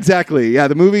movie. Yeah, exactly. Yeah.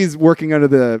 The movie's working under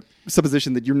the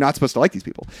supposition that you're not supposed to like these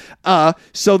people.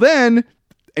 So then,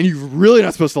 and you're really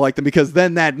not supposed to like them because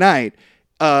then that night,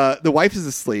 the wife is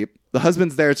asleep. The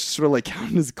husband's there, it's just sort of like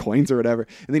counting his coins or whatever.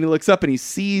 And then he looks up and he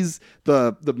sees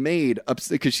the maid up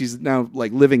because she's now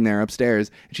like living there upstairs.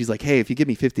 And she's like, hey, if you give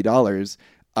me $50,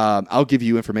 I'll give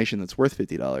you information that's worth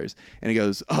 $50. And he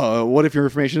goes, oh, what if your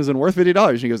information isn't worth $50?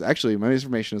 And he goes, actually, my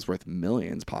information is worth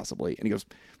millions possibly. And he goes,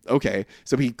 okay.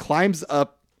 So he climbs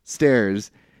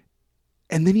upstairs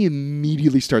and then he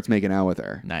immediately starts making out with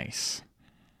her. Nice.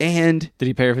 And did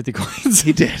he pay her 50 coins?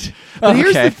 He did. But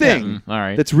here's the thing all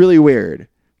right. that's really weird.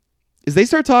 Is they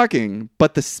start talking,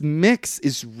 but the mix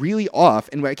is really off,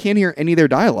 and I can't hear any of their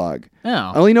dialogue. Oh.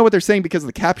 I only know what they're saying because of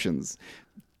the captions.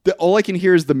 all I can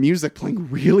hear is the music playing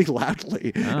really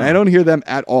loudly. And I don't hear them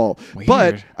at all. Weird.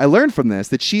 But I learned from this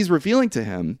that she's revealing to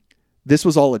him this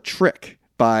was all a trick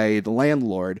by the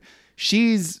landlord.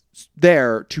 She's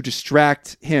there to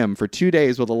distract him for 2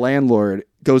 days while the landlord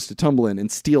goes to Tumblin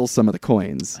and steals some of the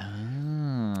coins.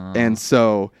 And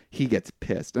so he gets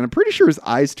pissed. And I'm pretty sure his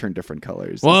eyes turn different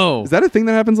colors. Whoa. Is that a thing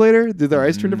that happens later? Do their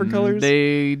eyes turn different colors?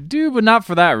 They do, but not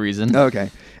for that reason.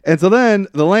 Okay. And so then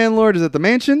the landlord is at the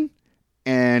mansion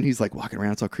and he's like walking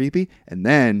around. It's all creepy. And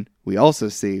then we also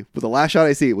see, with the last shot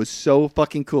I see, it was so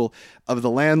fucking cool, of the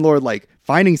landlord like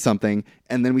finding something.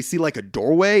 And then we see like a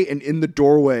doorway, and in the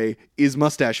doorway is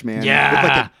Mustache Man.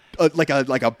 Yeah. With like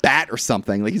a bat or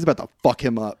something. Like he's about to fuck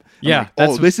him up. Yeah.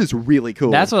 Like, this is really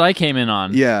cool. That's what I came in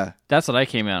on. Yeah. That's what I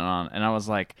came in on. And I was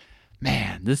like,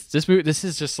 man, this movie, this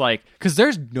is just like, because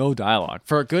there's no dialogue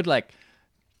for a good like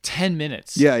 10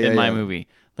 minutes in my movie.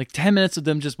 Like 10 minutes of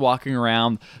them just walking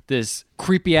around this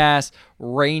creepy ass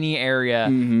rainy area.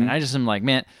 And I just am like,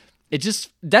 man,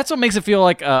 that's what makes it feel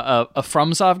like a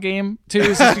FromSoft game too.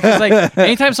 Is just because like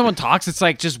anytime someone talks, it's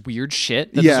like just weird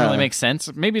shit that doesn't really make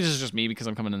sense. Maybe this is just me because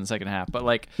I'm coming in the second half, but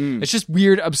like it's just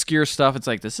weird, obscure stuff. It's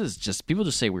like, this is just, people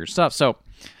just say weird stuff. So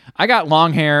I got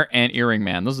Long Hair and Earring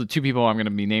Man. Those are the two people I'm going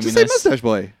to be naming. Just say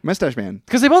Mustache Man.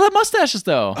 Because they both have mustaches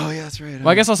though. Oh yeah, that's right. Well,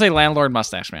 I guess I'll say Landlord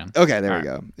Mustache Man. Okay, there we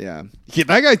go. Yeah,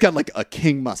 that guy's got like a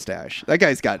king mustache. That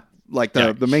guy's got like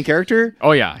the main character.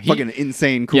 Oh yeah, fucking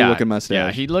insane, cool looking mustache.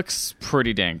 Yeah, he looks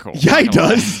pretty dang cool. Yeah, he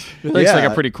does. He looks like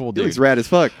a pretty cool dude. He looks rad as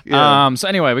fuck. Yeah. So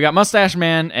anyway, we got Mustache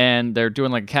Man, and they're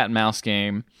doing like a cat and mouse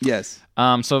game. Yes.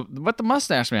 So what the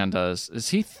Mustache Man does is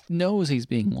he knows he's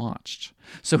being watched,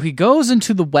 so he goes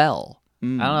into the well. I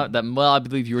don't know that well. I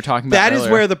believe you were talking about that earlier.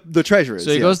 is where the treasure is.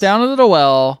 So he goes down into the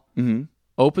well.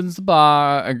 Opens the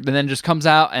bar, and then just comes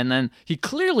out, and then he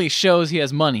clearly shows he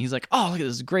has money. He's like, "Oh, look at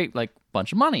this great like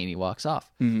bunch of money," and he walks off.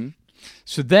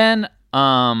 So then,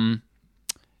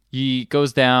 he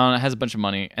goes down, has a bunch of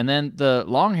money, and then the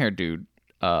long-haired dude,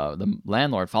 the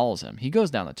landlord, follows him. He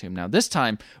goes down the tomb. Now this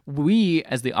time, we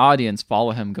as the audience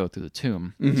follow him go through the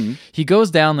tomb. He goes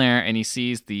down there and he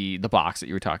sees the box that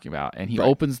you were talking about, and he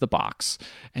opens the box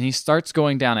and he starts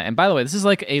going down it. And by the way, this is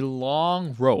like a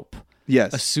long rope.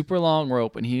 Yes. A super long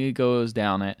rope, and he goes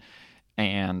down it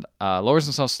and lowers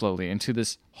himself slowly into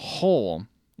this hole.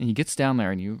 And he gets down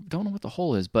there, and you don't know what the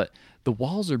hole is, but the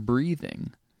walls are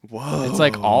breathing. Whoa. It's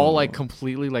like all like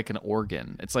completely like an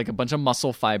organ. It's like a bunch of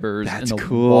muscle fibers. That's and the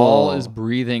cool. wall is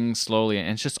breathing slowly, and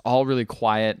it's just all really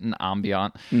quiet and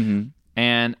ambient.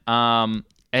 And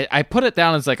I put it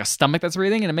down as like a stomach that's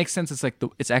breathing, and it makes sense. It's like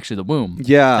it's actually the womb.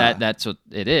 Yeah. That's what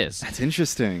it is. That's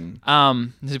interesting. So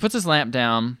he puts his lamp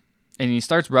down. And he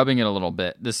starts rubbing it a little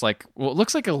bit. This like, well, it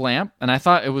looks like a lamp, and I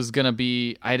thought it was gonna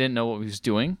be. I didn't know what he was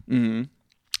doing.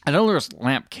 I don't know where this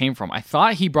lamp came from. I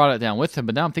thought he brought it down with him,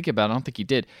 but now I'm thinking about it. I don't think he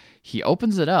did. He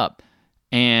opens it up,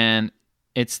 and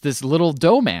it's this little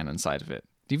dough man inside of it.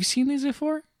 Have you seen these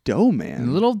before? Dough man,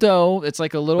 a little dough. It's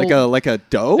like a little like a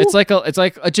dough. It's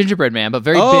like a gingerbread man, but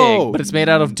very big. But it's made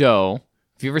out of dough.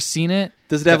 Have you ever seen it?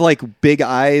 Does it have like big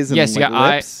eyes and yes, like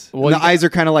lips? Well, the eyes are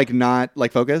kind of like not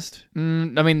like focused. I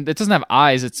mean, it doesn't have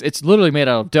eyes. It's literally made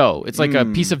out of dough. It's like a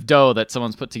piece of dough that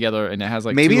someone's put together, and it has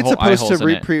like maybe two it's whole eye supposed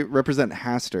holes to represent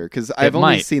Haster, because I've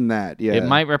only seen that. Yeah, it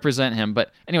might represent him,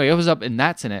 but anyway, it opens up and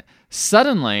that's in it.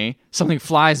 Suddenly, something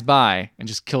flies by and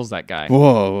just kills that guy.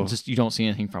 Whoa! Just you don't see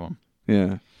anything from him.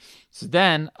 Yeah. So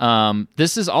then,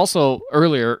 this is also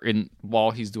earlier while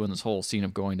he's doing this whole scene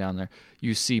of going down there,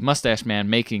 you see Mustache Man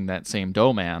making that same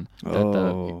dough man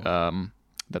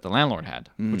that the landlord had,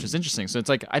 which is interesting. So it's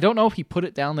like, I don't know if he put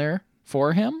it down there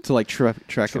for him to like trick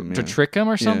him, to trick him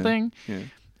or something. Yeah.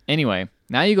 Anyway,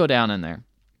 now you go down in there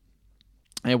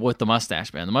and with the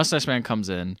Mustache Man. The Mustache Man comes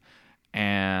in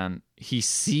and he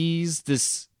sees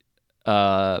this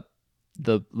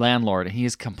the landlord, and he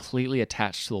is completely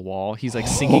attached to the wall. He's like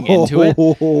sinking into it,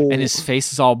 and his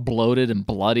face is all bloated and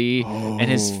bloody, and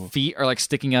his feet are like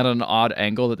sticking out at an odd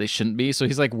angle that they shouldn't be. So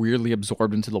he's like weirdly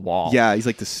absorbed into the wall. Yeah, he's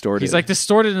like distorted. He's like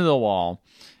distorted into the wall,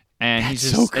 and he's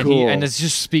just so cool. and it's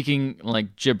just speaking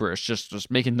like gibberish, just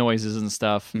making noises and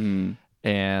stuff.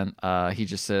 And he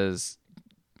just says,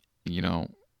 you know,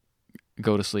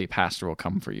 go to sleep. Haster will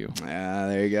come for you. Yeah,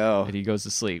 there you go. And he goes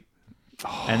to sleep.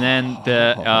 And then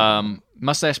the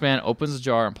Mustache Man opens the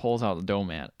jar and pulls out the dough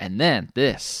man. And then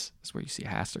this is where you see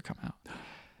Haster come out.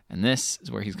 And this is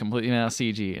where he's completely made out of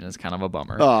CG, and it's kind of a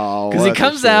bummer. Because he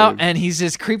comes out and he's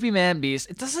this creepy man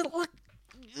beast. It doesn't look...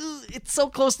 It's so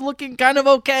close to looking kind of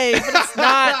okay, but it's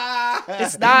not.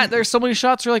 It's not. There's so many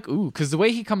shots where like, ooh, because the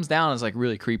way he comes down is like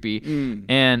really creepy,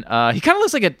 and he kind of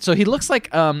looks like so he looks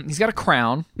like he's got a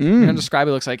crown. I'm gonna describe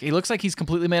it. He looks like he's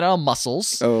completely made out of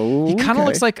muscles. Oh, he kind of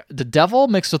looks like the devil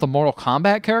mixed with a Mortal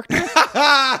Kombat character,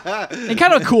 in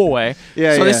kind of a cool way.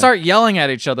 Yeah. So they start yelling at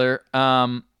each other,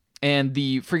 and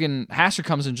the freaking Haster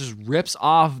comes and just rips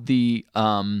off the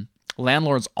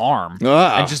landlord's arm,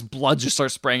 and just blood just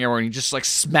starts spraying everywhere, and he just like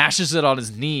smashes it on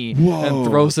his knee and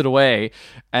throws it away.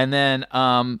 And then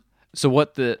so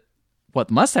what the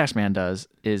Mustache Man does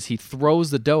is he throws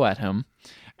the dough at him,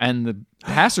 and the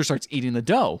Haster starts eating the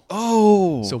dough.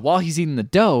 So while he's eating the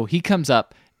dough, he comes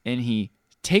up and he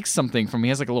takes something from, he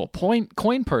has like a little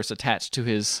coin purse attached to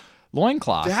his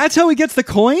loincloth. That's how he gets the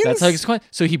coins? That's how he gets the coins.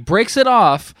 So he breaks it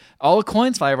off, all the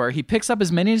coins fly everywhere. He picks up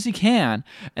as many as he can,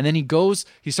 and then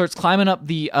he starts climbing up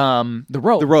the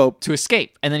rope to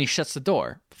escape, and then he shuts the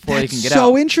door before he can get out.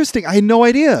 So interesting. I had no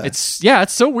idea. It's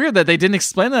so weird that they didn't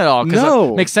explain that at all.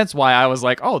 No. It makes sense why I was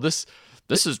like, oh, this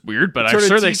is weird, but I'm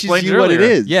sure they explained you it what earlier.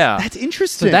 it is. Yeah. That's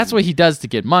interesting. So that's what he does to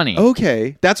get money.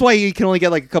 Okay. That's why he can only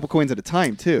get like a couple coins at a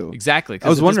time, too. Exactly. I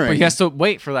was wondering. He has to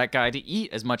wait for that guy to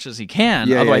eat as much as he can.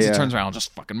 Otherwise, he turns around and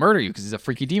just fucking murder you because he's a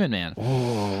freaky demon man.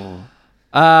 Oh.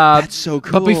 That's so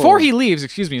cool. But before he leaves,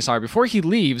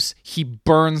 he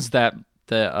burns the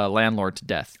landlord to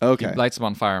death. Okay. He lights him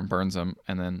on fire and burns him,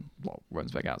 and then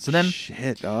runs back out. So then,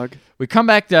 shit, dog. We come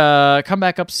back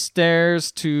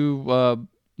upstairs to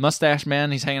Mustache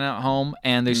Man. He's hanging out at home,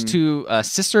 and there's two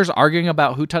sisters arguing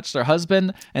about who touched their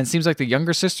husband, and it seems like the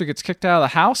younger sister gets kicked out of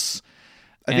the house.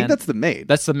 I think that's the maid.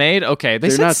 That's the maid? Okay.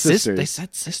 They're not sisters. They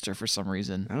said sister for some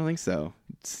reason. I don't think so.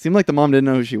 It seemed like the mom didn't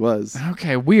know who she was.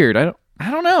 Okay, weird. I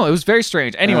don't know. It was very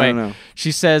strange. Anyway,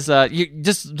 she says,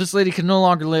 this lady can no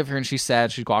longer live here, and she's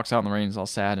sad. She walks out in the rain, is all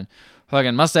sad, and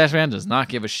fucking Mustache Man does not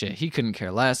give a shit. He couldn't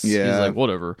care less. Yeah. He's like,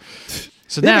 whatever.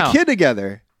 So they now, have a kid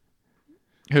together.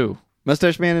 Who?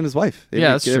 Mustache Man and his wife.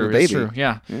 That's true. That's true.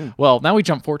 Yeah. Well, now we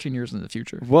jump 14 years into the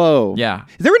future. Whoa. Yeah.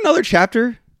 Is there another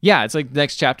chapter? Yeah, it's like the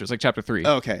next chapter. It's like chapter 3.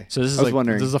 Oh, okay. So this is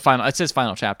wondering. This is the final. It says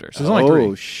final chapter. So there's only 3.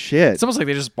 Oh shit! It's almost like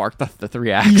they just marked the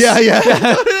 3 acts.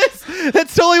 Yeah.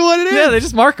 That's totally what it is. Yeah, they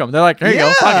just mark them. They're like, here you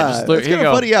go. Fuck it. Here you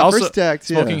go. Funny. Yeah, also, first act.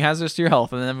 Smoking hazardous to your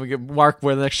health, and then we get mark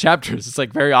where the next chapter is. It's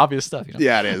like very obvious stuff. You know?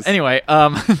 Yeah, it is. Anyway,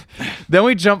 then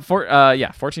we jump 14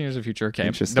 years of future. Okay.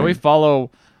 Interesting. Then we follow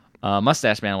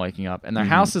Mustache Man waking up, and their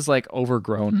house is like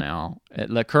overgrown now.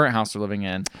 The current house they're living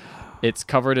in, it's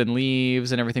covered in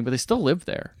leaves and everything, but they still live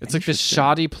there. It's like this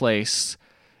shoddy place.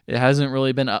 It hasn't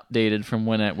really been updated from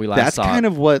when we last saw it. That's kind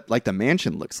of what like the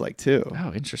mansion looks like too.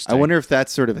 Oh, interesting. I wonder if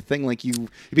that's sort of a thing. Like you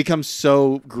become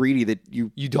so greedy that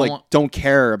you don't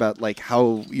care about like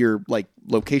how your like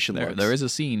location looks. There is a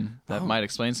scene that might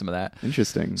explain some of that.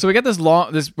 Interesting. So we get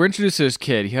we're introduced to this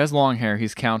kid. He has long hair.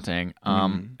 He's counting.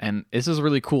 And this is a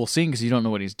really cool scene because you don't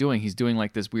know what he's doing. He's doing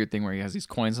like this weird thing where he has these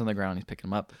coins on the ground. He's picking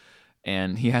them up,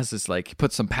 and he has this like he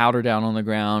puts some powder down on the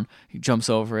ground. He jumps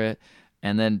over it.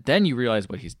 And then you realize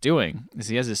what he's doing is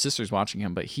he has his sisters watching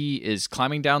him, but he is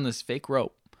climbing down this fake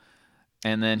rope,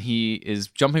 and then he is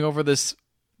jumping over this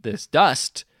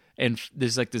dust, and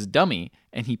there's like this dummy,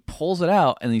 and he pulls it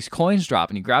out, and these coins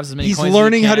drop, and he grabs as many coins as he can. He's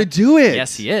learning how to do it.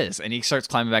 Yes, he is, and he starts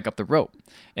climbing back up the rope.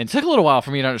 And it took a little while for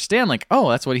me to understand, like, oh,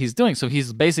 that's what he's doing. So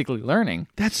he's basically learning.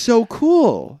 That's so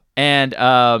cool. And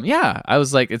I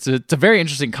was like, it's a very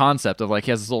interesting concept of like he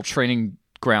has this little training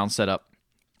ground set up.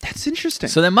 That's interesting.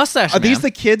 So then Mustache Man... Are these the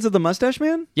kids of the Mustache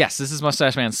Man? Yes, this is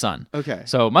Mustache Man's son. Okay.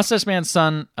 So Mustache Man's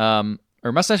son,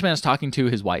 or Mustache Man is talking to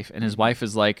his wife, and his wife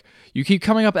is like, you keep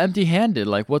coming up empty-handed.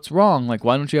 Like, what's wrong? Like,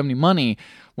 why don't you have any money?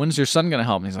 When's your son going to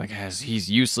help? And he's like,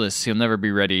 he's useless. He'll never be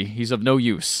ready. He's of no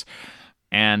use.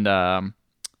 And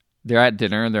they're at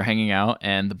dinner, and they're hanging out,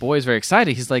 and the boy's very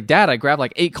excited. He's like, Dad, I grabbed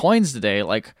like 8 coins today.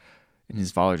 Like, and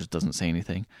his father just doesn't say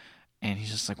anything. And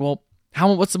he's just like, well...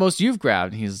 what's the most you've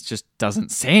grabbed? And he just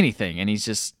doesn't say anything, and he's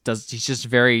just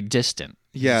very distant.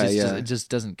 He just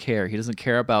doesn't care. He doesn't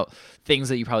care about things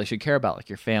that you probably should care about, like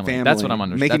your family. That's what I'm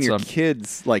understanding. Making your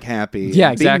kids like happy.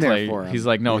 Yeah, exactly. Being there for him. He's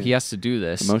like, no, he has to do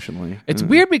this emotionally. It's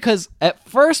weird because at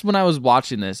first when I was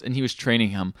watching this and he was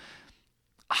training him,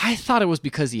 I thought it was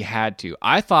because he had to.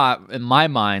 I thought in my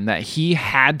mind that he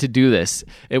had to do this.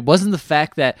 It wasn't the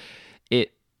fact that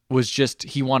was just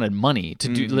he wanted money to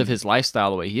live his lifestyle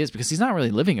the way he is, because he's not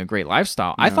really living a great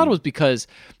lifestyle. No. I thought it was because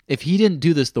if he didn't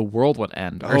do this, the world would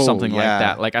end or something like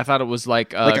that. Like I thought it was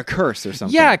like a curse or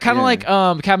something. Yeah, kind of like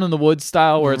Cabin in the Woods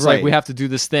style, where it's like we have to do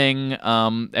this thing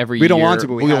every year. We don't want to,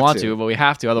 but we don't want to, but we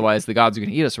have to. Otherwise, the gods are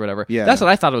going to eat us or whatever. Yeah, that's what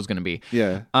I thought it was going to be.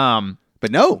 Yeah.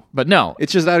 But no.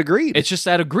 It's just out of greed. It's just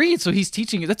out of greed. So he's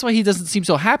teaching. That's why he doesn't seem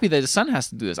so happy that his son has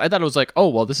to do this. I thought it was like, oh,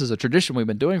 well, this is a tradition we've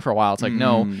been doing for a while. It's like,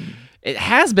 no, it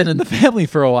has been in the family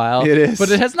for a while. It is.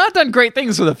 But it has not done great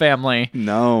things for the family.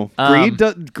 No.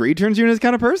 Greed turns you into this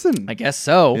kind of person. I guess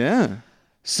so. Yeah.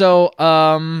 So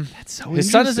That's so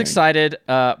his son is excited,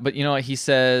 but you know what? He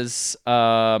says,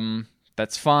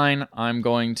 that's fine. I'm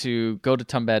going to go to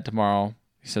Tumbbad tomorrow,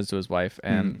 he says to his wife,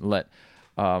 and let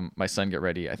my son get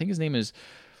ready. I think his name is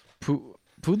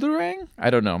Pudurang? I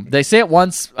don't know. They say it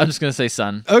once. I'm just going to say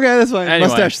son. Okay, that's fine. Anyway,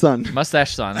 mustache son.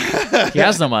 Mustache son. He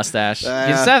has no mustache.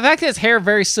 In fact, his hair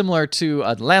very similar to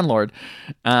the landlord.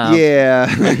 Yeah.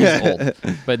 He's old,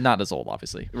 but not as old,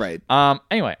 obviously. Right.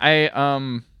 Anyway,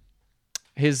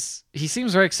 he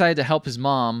seems very excited to help his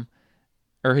mom,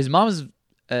 or his mom is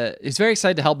he's very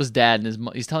excited to help his dad, and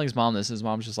he's telling his mom this. His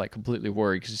mom's just like completely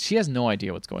worried because she has no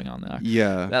idea what's going on there.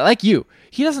 Yeah, like you,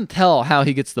 he doesn't tell how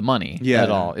he gets the money at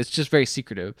all. It's just very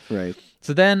secretive. Right.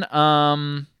 So then,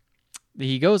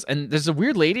 he goes, and there's a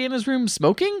weird lady in his room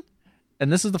smoking.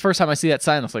 And this is the first time I see that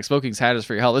sign that's like smoking's hazardous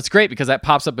for your health. It's great because that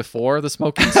pops up before the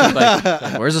smoking. So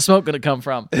like, where's the smoke going to come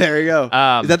from? There you go.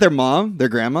 Is that their mom? Their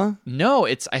grandma? No,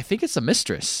 I think it's a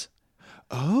mistress.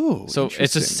 Oh, so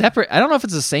it's a separate. I don't know if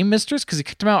it's the same mistress because he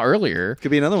kicked him out earlier.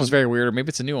 Could be another one. It's very weird, or maybe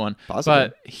it's a new one.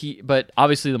 Possible. But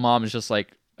obviously the mom is just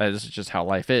like this is just how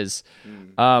life is.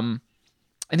 And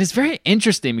it's very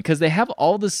interesting because they have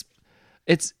all this.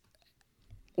 It's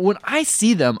when I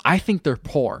see them, I think they're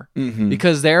poor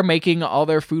because they're making all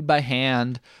their food by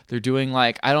hand. They're doing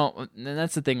like and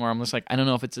that's the thing where I'm just like I don't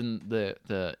know if it's in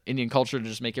the Indian culture to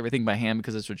just make everything by hand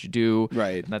because that's what you do.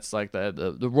 Right. And that's like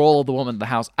the role of the woman in the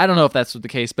house. I don't know if that's the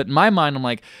case, but in my mind, I'm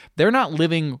like they're not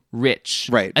living rich.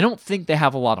 Right. I don't think they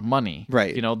have a lot of money.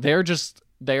 Right. You know, they're just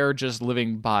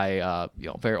living by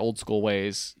very old school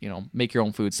ways. You know, make your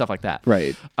own food, stuff like that.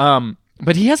 Right.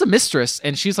 But he has a mistress,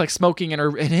 and she's like smoking,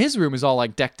 and his room is all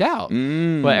like decked out.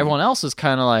 But everyone else is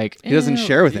kind of like he doesn't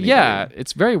share with anybody. Yeah,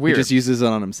 it's very weird. He just uses it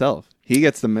on himself. He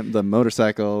gets the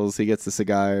motorcycles. He gets the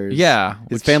cigars. Yeah,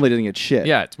 his family didn't get shit.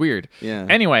 Yeah, it's weird. Yeah.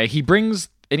 Anyway, he's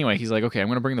like, okay, I'm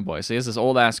gonna bring the boys. So he has this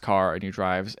old ass car, and he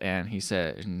drives, and he's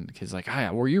like, "Hi,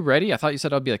 were you ready? I thought you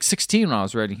said I'd be like 16 when I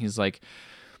was ready." And he's like,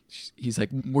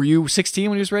 "Were you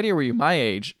 16 when you was ready, or were you my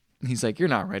age?" And he's like, "You're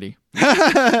not ready. You're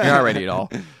not ready at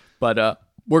all." But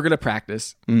we're gonna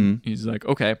practice. He's like,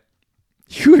 okay.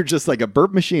 You were just like a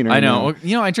burp machine. I know. Now.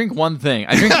 You know, I drink one thing.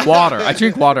 I drink water. And I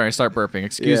start burping.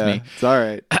 Excuse me. It's all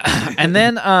right. And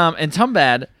then in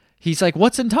Tumbbad, he's like,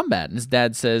 "What's in Tumbbad?" And his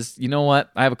dad says, "You know what?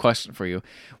 I have a question for you.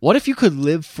 What if you could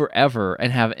live forever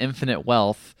and have infinite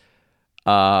wealth,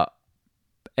 but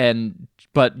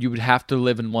you would have to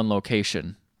live in one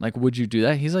location? Like, would you do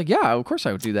that?" He's like, "Yeah, of course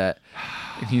I would do that."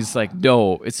 And he's like,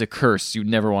 "No, it's a curse. You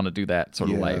never want to do that sort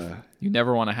of life. You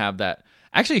never want to have that."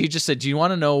 Actually, he just said, "Do you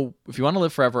want to know if you want to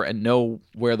live forever and know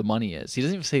where the money is?" He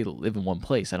doesn't even say live in one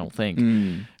place, I don't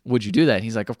think. Would you do that? And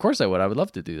he's like, "Of course I would. I would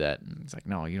love to do that." And he's like,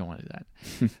 "No, you don't want to do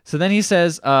that." So then he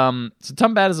says, so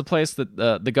Tumbbad is a place that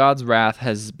the god's wrath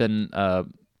has been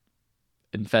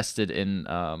infested in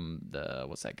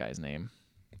what's that guy's name?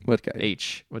 What guy?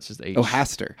 H. What's his H? Oh,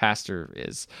 Hastur. Hastur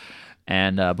is.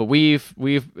 And but we've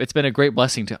it's been a great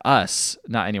blessing to us,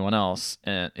 not anyone else,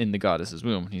 in the goddess's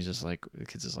womb. And he's just like, the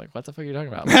kid's just like, "What the fuck are you talking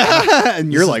about?"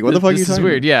 And you're like, "What the fuck are you talking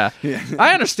about?" This is weird. Yeah.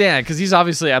 I understand because he's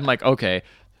obviously. I'm like, okay,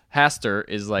 Hastur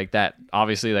is like that.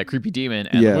 Obviously, that creepy demon,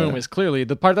 and the womb is clearly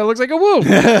the part that looks like a womb.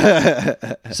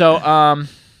 So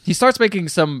he starts making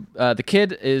some. The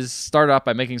kid is started off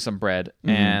by making some bread,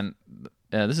 and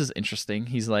this is interesting.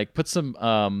 He's like, put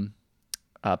some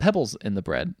pebbles in the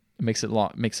bread. Makes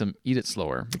him eat it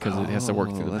slower because it has to work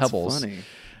through the pebbles. Funny.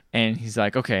 And he's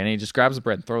like, okay, and he just grabs the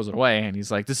bread and throws it away. And he's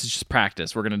like, this is just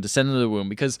practice. We're going to descend into the womb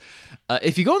because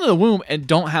if you go into the womb and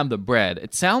don't have the bread,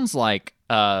 it sounds like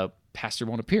Pastor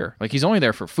won't appear. Like he's only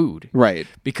there for food, right?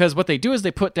 Because what they do is they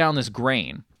put down this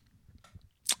grain,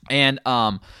 and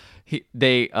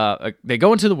they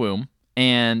go into the womb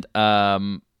and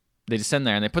they descend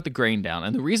there and they put the grain down.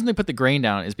 And the reason they put the grain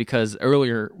down is because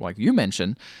earlier, like you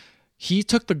mentioned, he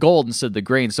took the gold instead of the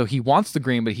grain, so he wants the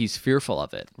grain, but he's fearful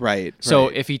of it. Right. So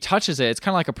if he touches it, it's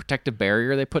kind of like a protective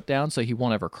barrier they put down, so he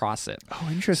won't ever cross it. Oh,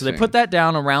 interesting. So they put that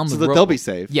down around the so that they'll be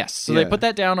safe. Yes. So they put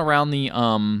that down around the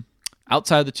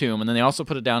outside of the tomb, and then they also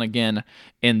put it down again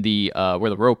in the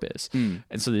where the rope is. And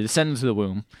so they descend into the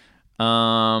womb.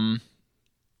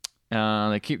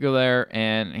 They keep go there,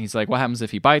 and he's like, "What happens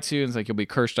if he bites you?" And it's like, "You'll be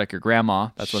cursed like your grandma."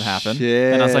 That's what happened.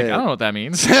 Shit. And I was like, "I don't know what that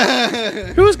means."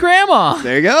 Who's grandma?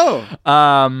 There you go.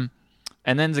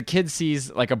 And then the kid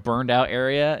sees like a burned out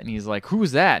area, and he's like, "Who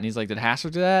was that?" And he's like, "Did Hassler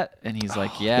do that?" And he's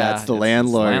like, "Yeah, that's the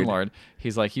landlord." It's the landlord.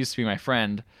 He's like, "He used to be my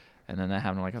friend," and then that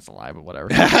happened. I'm like, that's a lie, but whatever.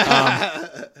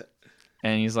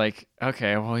 And he's like,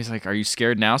 "Okay." Well, he's like, "Are you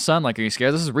scared now, son? Like, are you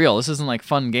scared? This is real. This isn't like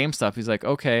fun game stuff." He's like,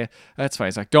 "Okay, that's fine."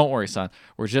 He's like, "Don't worry, son.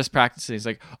 We're just practicing." He's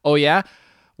like, "Oh yeah,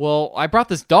 well, I brought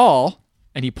this doll."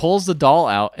 And he pulls the doll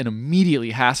out, and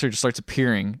immediately Hassler just starts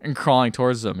appearing and crawling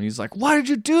towards him. And he's like, "Why did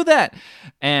you do that?"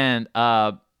 And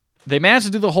they managed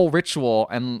to do the whole ritual.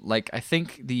 And like, I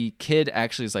think the kid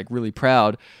actually is like really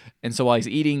proud. And so while he's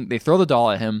eating, they throw the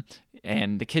doll at him,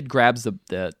 and the kid grabs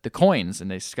the coins, and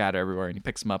they scatter everywhere. And he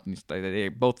picks them up, and they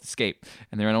both escape,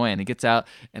 and they run away. And he gets out,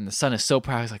 and the son is so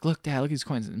proud. He's like, "Look, Dad, look at these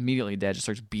coins." And immediately, Dad just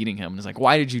starts beating him, and he's like,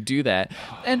 "Why did you do that?"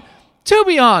 And to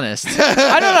be honest,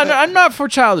 I'm not for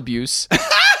child abuse.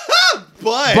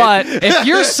 But if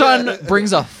your son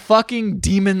brings a fucking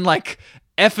demon like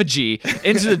effigy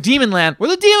into the demon land where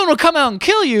the demon will come out and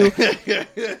kill you,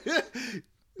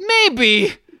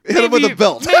 maybe hit him with a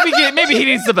belt. Maybe he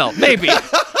needs the belt. Maybe.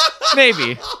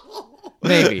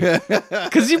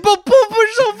 Because you both put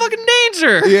yourself in fucking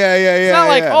danger. Yeah. It's not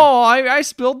like, oh, I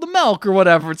spilled the milk or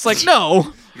whatever. It's like,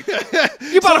 no.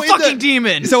 You bought a fucking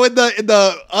demon. So in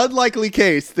the unlikely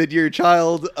case that your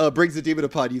child brings a demon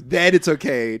upon you, then it's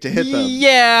okay to hit them.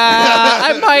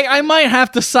 Yeah, I might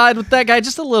have to side with that guy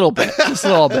just a little bit.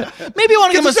 Maybe you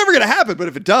want to give him. It's never gonna happen, but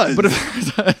if it does,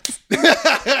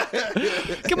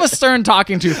 give him a stern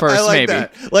talking to first. I like maybe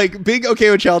that. Like being okay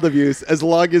with child abuse as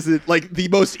long as it like the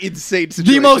most insane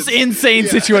situation. The most insane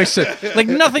situation, like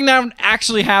nothing that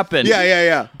actually happened.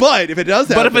 Yeah. But if it does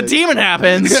happen, if a demon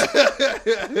happens.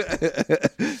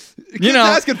 You know,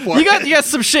 asking for you got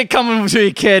some shit coming to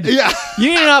you, kid. Yeah, you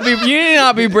need to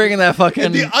not be bringing that fucking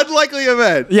in the unlikely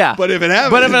event. Yeah, but if it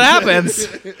happens,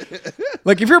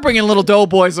 like if you're bringing little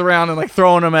doughboys around and like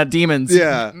throwing them at demons,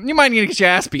 yeah, you might need to get your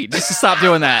ass beat just to stop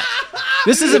doing that.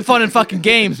 This isn't fun and fucking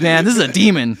games, man. This is a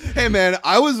demon. Hey, man,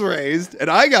 I was raised and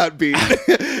I got beat.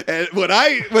 And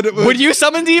would you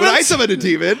summon demons? When I summoned a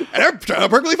demon, and I'm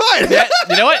perfectly fine. Yeah,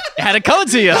 you know what? It had it coming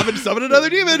to you. I'm gonna summon another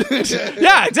demon.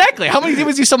 Yeah, exactly. How many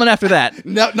demons do you summon after that?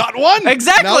 No, not one.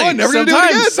 Exactly. Not one. Never gonna do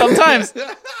it again. Sometimes.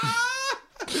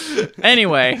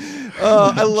 Anyway.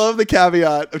 I love the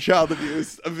caveat of child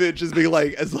abuse of it just being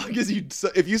like, as long as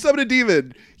if you summon a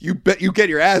demon, you get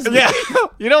your ass beat. Yeah.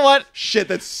 You know what? Shit,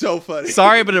 that's so funny.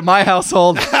 Sorry, but in my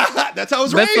household, that's how I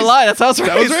was raised. That's the lie. That's how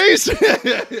I was raised.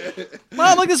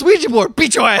 Mom, look at this Ouija board.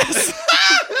 Beat your ass.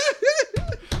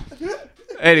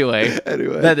 Anyway,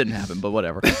 that didn't happen, but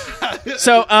whatever.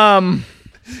 So,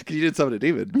 because you didn't summon a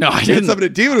demon. No, I didn't. You didn't summon a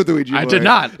demon with the Ouija board. I did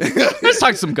not. Let's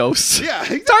talk to some ghosts. Yeah.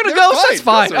 Talk to ghosts, that's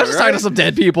fine. I was just talking to some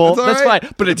dead people. That's fine.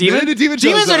 But a demon?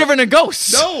 Demons are different than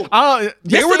ghosts. No.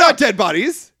 They were not dead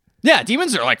bodies. Yeah,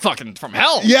 demons are like fucking from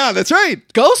hell. Yeah, that's right.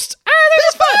 Ghosts? They're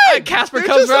fine. Like, Casper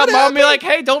comes around, mom be like,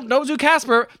 hey, don't do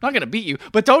Casper. I'm not going to beat you,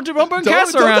 but don't bring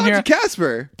Casper around here. Don't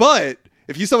Casper. But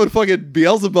if you summon fucking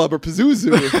Beelzebub or Pazuzu...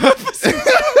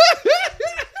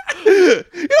 You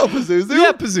know Pazuzu?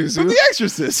 Yeah, Pazuzu. From The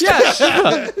Exorcist. Yeah.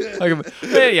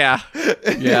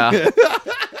 Yeah.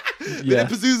 Then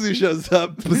Pazuzu shows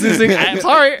up. Pazuzu, I'm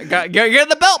sorry. You're in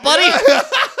the belt, buddy.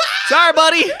 Sorry,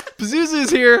 buddy. Pazuzu's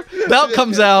here. Belt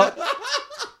comes out.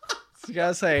 You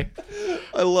gotta say.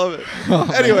 I love it.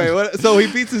 Anyway, so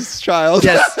he beats his child.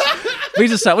 Yes.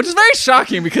 Beats his child, which is very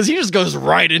shocking because he just goes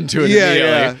right into it immediately.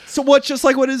 Yeah. So just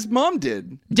like what his mom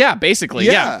did. Yeah, basically.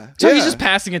 Yeah. So he's just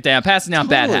passing down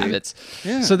bad habits.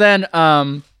 Yeah. So then,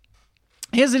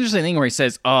 he has an interesting thing where he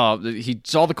says, all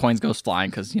the coins goes flying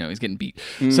because, he's getting beat.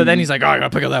 Mm-hmm. So then he's like, I gotta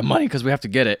pick up that money because we have to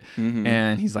get it. Mm-hmm.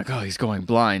 And he's like, he's going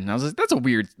blind. And I was like, that's a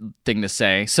weird thing to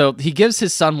say. So he gives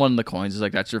his son one of the coins. He's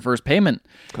like, that's your first payment.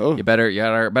 Cool. You better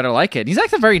like it. And he's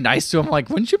acting very nice to him. Like,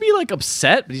 wouldn't you be like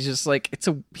upset? But he's just like,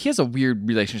 he has a weird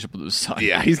relationship with his son.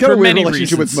 Yeah, he's got a weird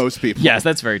relationship with most people. Yes,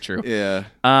 that's very true. Yeah.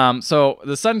 So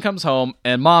the son comes home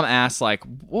and mom asks like,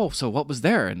 whoa, so what was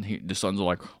there? And the son's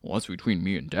like, well, that's between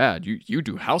me and dad. You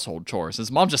do household chores.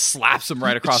 His mom just slaps him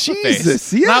right across the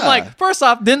face. Yeah. And I'm like, first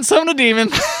off, didn't summon a demon.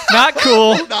 Not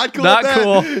cool. Not cool.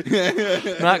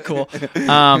 Not cool.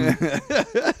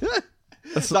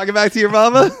 Talking back to your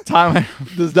mama. Time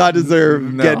does not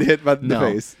deserve getting hit by the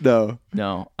face. No.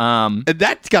 And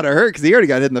that's gotta hurt because he already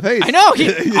got hit in the face. I know.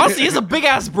 Honestly, he has a big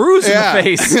ass bruise in the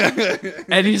face.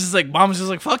 And he's just like, mom's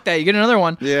just like, fuck that. You get another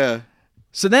one. Yeah.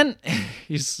 So then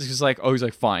he's like,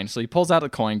 fine. So he pulls out a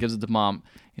coin, gives it to mom.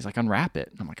 He's like, unwrap it.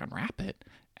 And I'm like, unwrap it?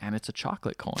 And it's a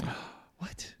chocolate coin.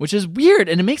 What? Which is weird,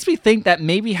 and it makes me think that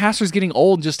maybe Hastur's getting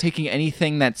old and just taking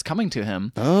anything that's coming to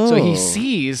him. Oh. So he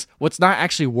sees what's not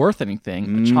actually worth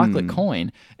anything, a chocolate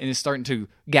coin, and is starting to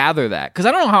gather that. Because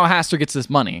I don't know how Hastur gets this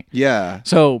money. Yeah.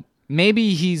 So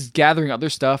maybe he's gathering other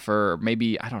stuff, or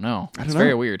maybe, I don't know. It's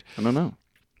very weird. I don't know.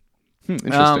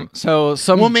 Interesting.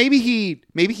 Well, maybe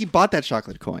he bought that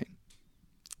chocolate coin.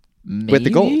 Maybe? With the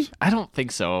gold. I don't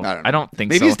think so. I don't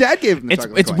think so. Maybe his dad gave him the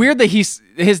chocolate coin. It's weird that his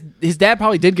dad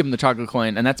probably did give him the chocolate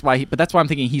coin, and that's why I'm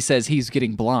thinking he says he's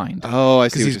getting blind. Oh, I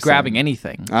see. Because he's grabbing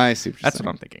anything. I see what you're That's saying.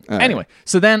 what I'm thinking. Anyway,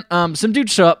 so then some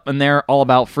dudes show up, and they're all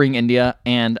about freeing India,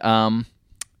 and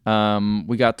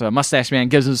we got Mustache Man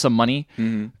gives him some money,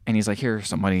 and he's like, here's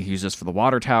some money. He's just for the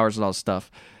water towers and all this stuff.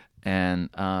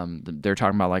 And they're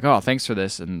talking about like, oh, thanks for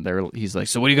this. And he's like,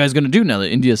 so what are you guys going to do now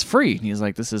that India's free? And he's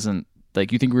like, this isn't,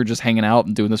 like, you think we were just hanging out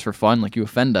and doing this for fun? Like, you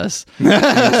offend us. And he's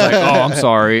like, oh, I'm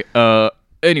sorry.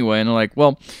 Anyway, and they're like,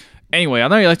 well, anyway, I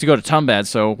know you like to go to Tumbbad,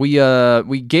 so we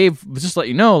gave, just to let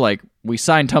you know, like, we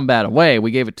signed Tumbbad away.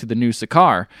 We gave it to the new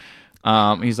Sakar.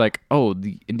 He's like, oh,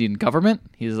 the Indian government?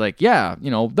 He's like, yeah,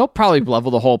 they'll probably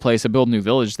level the whole place and build a new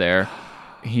village there.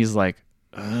 He's like,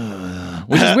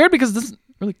 which is weird because this doesn't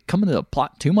really come into the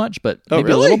plot too much, but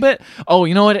maybe a little bit. Oh,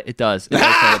 you know what? It does. It does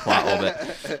come into the plot a little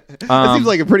bit. That seems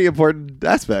like a pretty important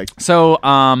aspect. So,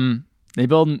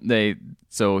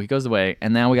 so he goes away,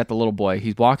 and now we got the little boy.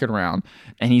 He's walking around,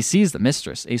 and he sees the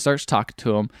mistress. He starts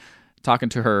talking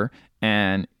to her,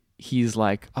 and he's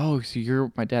like, "Oh, so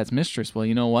you're my dad's mistress? Well,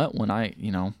 you know what? When I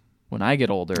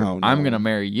get older, I'm gonna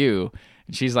marry you."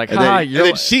 And she's like, and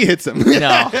then she hits him.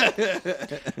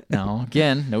 No,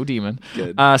 again, no demon.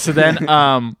 Good. So then,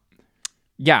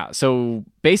 so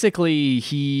basically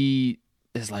he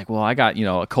is like, well, I got,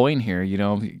 a coin here,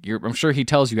 I'm sure he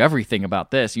tells you everything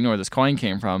about this. You know where this coin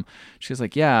came from. She's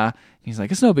like, yeah. He's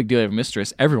like, it's no big deal. I have a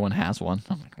mistress. Everyone has one.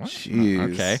 I'm like, what?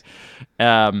 Jeez.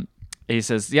 Okay. He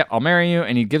says, yeah, I'll marry you.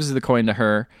 And he gives the coin to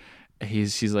her.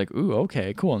 She's like, ooh,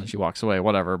 okay, cool. And then she walks away,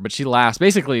 whatever. But she laughs.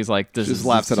 Basically, he's like, this just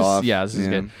laughs it off. Yeah, this is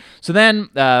good. So then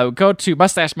go to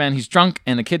Mustache Man. He's drunk,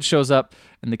 and the kid shows up,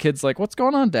 and the kid's like, what's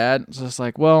going on, Dad? So it's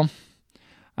like, well,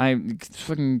 I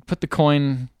fucking put the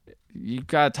coin. You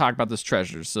got to talk about this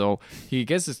treasure. So he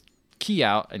gets his key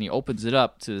out, and he opens it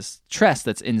up to this chest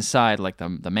that's inside, like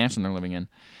the mansion they're living in.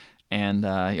 And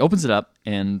he opens it up,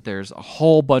 and there's a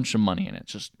whole bunch of money in it.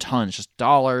 Just tons, just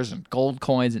dollars and gold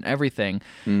coins and everything.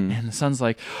 And the son's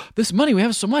like, this money, we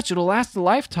have so much, it'll last a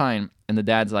lifetime. And the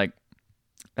dad's like,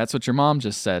 that's what your mom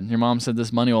just said. Your mom said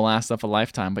this money will last up a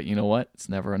lifetime, but you know what? It's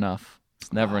never enough.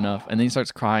 It's never enough. And then he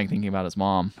starts crying, thinking about his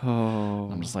mom. Oh.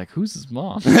 I'm just like, who's his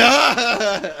mom? Who's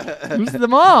the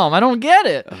mom? I don't get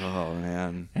it. Oh,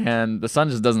 man. And the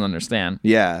son just doesn't understand.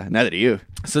 Yeah, neither do you.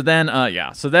 So then,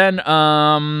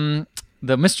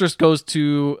 the mistress goes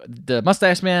to the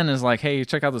Mustache Man and is like, hey,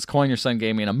 check out this coin your son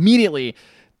gave me. And immediately,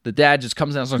 the dad just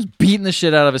comes down and starts beating the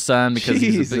shit out of his son because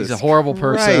he's a horrible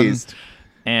person.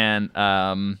 And,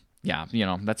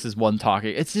 that's his one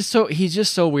talking. It's just he's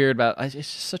just so weird about it's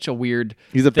just such a weird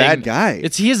He's a bad guy.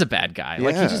 He is a bad guy. Yeah.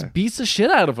 Like, he just beats the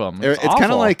shit out of him. It's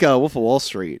kind of like Wolf of Wall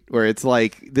Street, where it's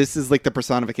like, this is like the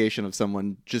personification of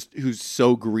someone just who's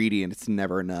so greedy and it's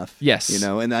never enough. Yes.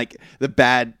 And like the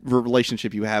bad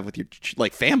relationship you have with your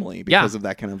family because of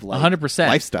that kind of 100%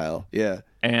 lifestyle. Yeah.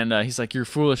 And he's like, you're a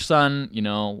foolish son,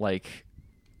 like,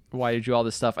 why did you do all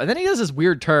this stuff? And then he does this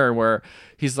weird turn where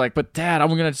he's like, but Dad, I'm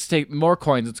going to just take more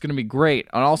coins. It's going to be great.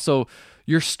 And also,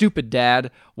 you're stupid,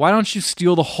 Dad. Why don't you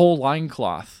steal the whole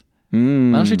loincloth? Why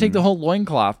don't you take the whole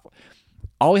loincloth?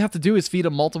 All we have to do is feed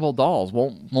him multiple dolls.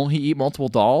 Won't he eat multiple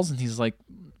dolls? And he's like,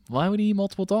 why would he eat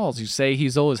multiple dolls? You say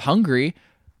he's always hungry.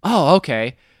 Oh,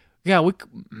 okay. Yeah,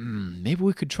 maybe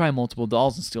we could try multiple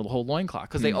dolls and steal the whole loincloth.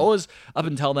 Because they always, up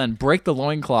until then, break the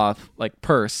loincloth, like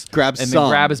purse. Then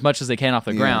grab as much as they can off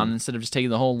the ground instead of just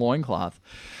taking the whole loincloth.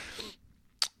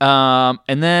 And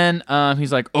then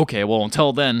he's like, okay, well,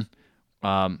 until then,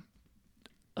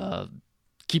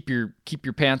 keep your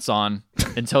pants on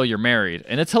until you're married.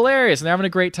 And it's hilarious. And they're having a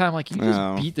great time. Like, you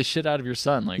just beat the shit out of your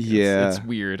son. Like, it's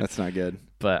weird. That's not good.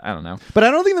 But I don't know. But I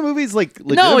don't think the movie's like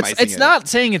legitimizing No, it's not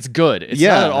saying it's good. It's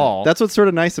not at all. That's what's sort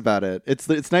of nice about it.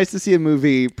 It's nice to see a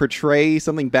movie portray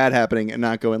something bad happening and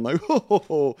not going like,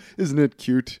 oh, isn't it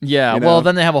cute? Yeah, well,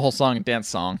 then they have a whole dance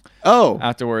song. Oh.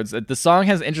 Afterwards. The song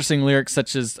has interesting lyrics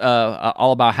such as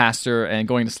all about Hastur and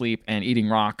going to sleep and eating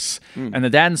rocks. And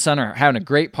the dad and son are having a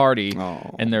great party.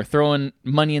 Oh. And they're throwing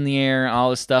money in the air and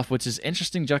all this stuff, which is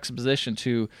interesting juxtaposition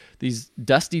to these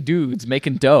dusty dudes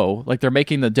making dough. Like, they're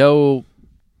making the dough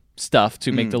stuff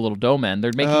to make the little dough men.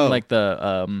 They're making like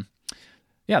the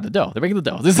Yeah, the dough. They're making the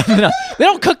dough. There's nothing else. They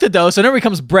don't cook the dough, so it never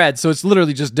becomes bread. So it's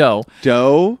literally just dough.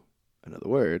 Dough. Another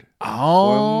word.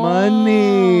 Oh, for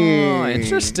money.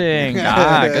 Interesting.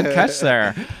 Good catch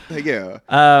there. Thank you.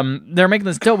 They're making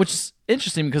this dough, which is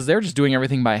interesting because they're just doing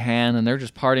everything by hand and they're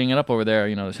just partying it up over there.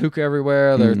 You know, there's hookah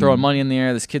everywhere. They're throwing money in the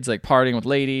air. This kid's like partying with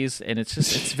ladies, and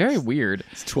it's very weird.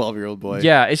 It's a 12-year-old boy.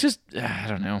 Yeah, it's just I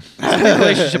don't know. It's the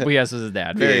relationship he has with his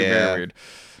dad. Very weird.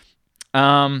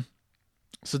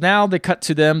 So now they cut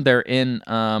to them. They're in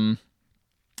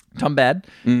Tumbbad,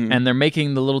 and they're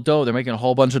making the little dough. They're making a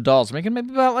whole bunch of dolls. They're making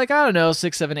maybe about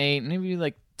 6, 7, 8,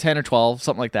 maybe 10 or 12,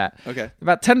 something like that. Okay.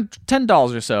 About 10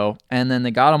 dolls or so, and then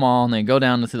they got them all, and they go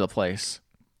down to the place,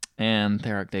 and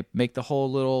they make the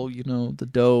whole little, the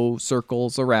dough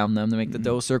circles around them. They make the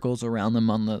dough circles around them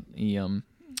on the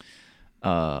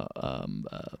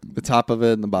top of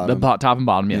it and the bottom. The top and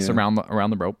bottom, yes, around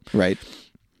the rope. Right.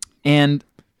 And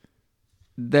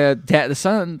the dad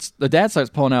starts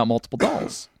pulling out multiple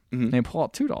dolls. And they pull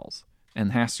out 2 dolls.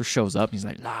 And Haster shows up. And he's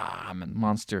like, I'm a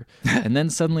monster. And then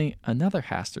suddenly another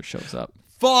Haster shows up.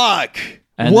 Fuck!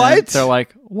 And what? They're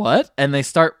like, what? And they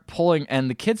start pulling, and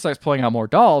the kid starts pulling out more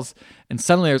dolls. And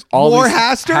suddenly there's all more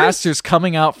these Hasters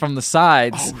coming out from the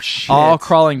sides. Oh, shit. All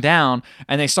crawling down.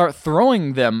 And they start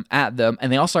throwing them at them.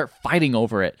 And they all start fighting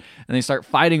over it. And they start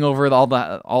fighting over all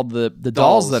the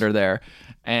dolls that are there.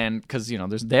 And because they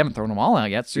haven't thrown them all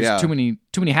out yet, so there's too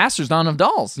many Hasters, not enough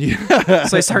dolls. Yeah.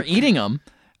 So they start eating them.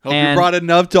 Hope you brought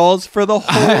enough dolls for the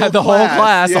whole whole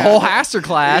class, yeah. the whole Haster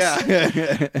class.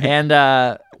 Yeah. And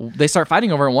they start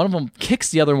fighting over it. And one of them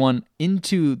kicks the other one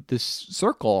into this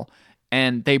circle,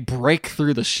 and they break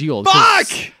through the shield. Fuck!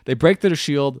 They break through the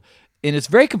shield, and it's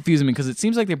very confusing because it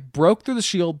seems like they broke through the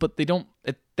shield, but they don't.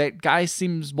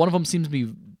 One of them seems to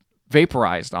be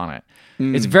vaporized on it.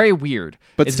 It's very weird.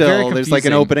 But it's still, there's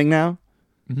an opening now?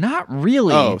 Not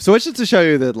really. Oh, so it's just to show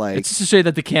you that it's just to show you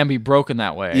that they can be broken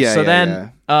that way. Yeah, so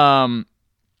then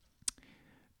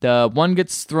the one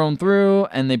gets thrown through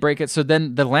and they break it. So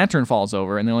then the lantern falls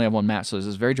over and they only have one match. So there's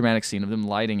this very dramatic scene of them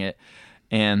lighting it,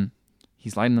 and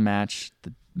he's lighting the match,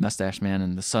 the mustache man,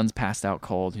 and the sun's passed out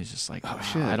cold. He's just like, oh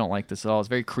shit, I don't like this at all. It's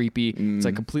very creepy. It's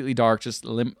completely dark, just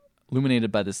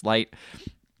illuminated by this light.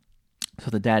 So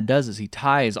the dad does is he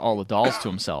ties all the dolls to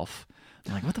himself.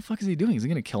 I'm like, what the fuck is he doing? Is he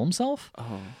going to kill himself?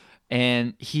 Oh.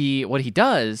 And what he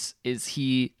does is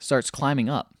he starts climbing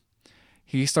up.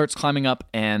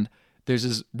 And there's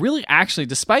this really, actually,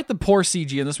 despite the poor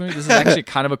CG in this movie, this is actually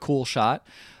kind of a cool shot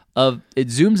of it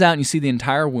zooms out and you see the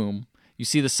entire womb. You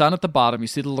see the sun at the bottom. You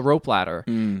see the rope ladder.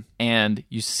 And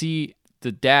you see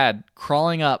the dad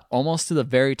crawling up almost to the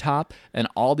very top, and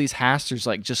all these Hasters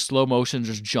just slow motion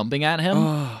just jumping at him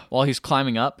while he's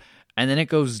climbing up. And then it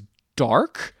goes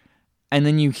dark, and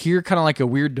then you hear kind of like a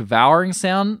weird devouring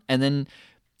sound, and then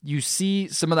you see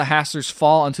some of the Hasters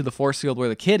fall into the force field where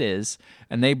the kid is,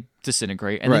 and they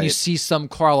disintegrate. And then you see some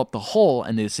crawl up the hole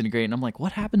and they disintegrate. And I'm like,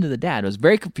 what happened to the dad? It was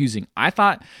very confusing. I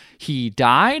thought he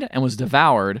died and was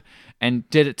devoured and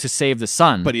did it to save the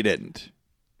son. But he didn't.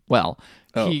 Well,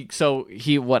 I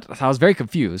was very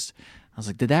confused. I was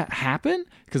like, did that happen?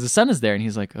 Because the son is there, and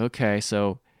he's like, okay,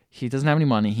 so he doesn't have any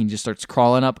money. He just starts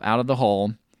crawling up out of the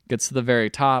hole, gets to the very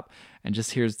top, and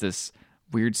just hears this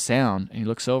weird sound. And he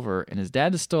looks over, and his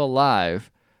dad is still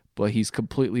alive, but he's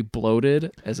completely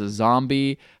bloated as a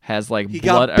zombie, has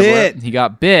blood everywhere. He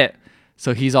got bit.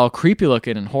 So he's all creepy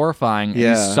looking and horrifying. And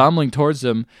he's stumbling towards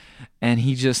him, and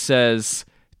he just says,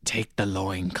 take the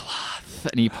loincloth.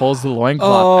 And he pulls the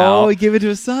loincloth out. Oh, he gave it to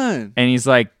his son. And he's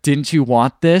like, didn't you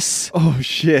want this? Oh,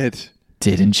 shit.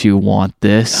 Didn't you want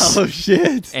this? Oh,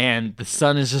 shit. And the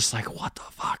son is just like, what the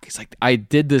fuck? He's like, I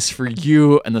did this for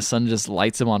you. And the son just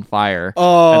lights him on fire.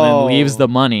 Oh. And then leaves the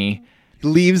money. He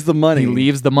leaves the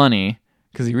money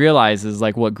because he realizes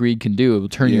what greed can do. It will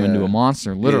turn you into a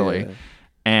monster, literally.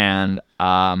 Yeah.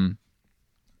 And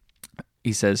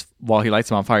he says, while he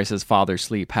lights him on fire, he says, Father,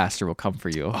 sleep, Haster will come for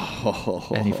you. Oh.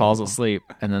 And he falls asleep.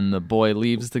 And then the boy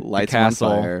leaves the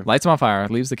castle, lights him on fire,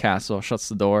 leaves the castle, shuts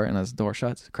the door, and as the door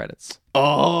shuts, credits.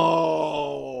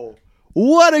 Oh,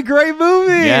 what a great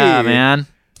movie. Yeah, man.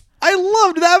 I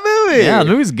loved that movie. Yeah,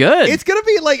 the movie's good. It's going to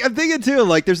be I'm thinking too,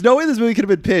 there's no way this movie could have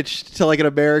been pitched to an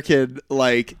American,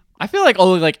 I feel like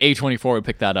only A24 would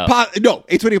pick that up. No,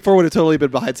 A24 would have totally been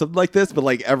behind something like this,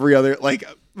 but every other,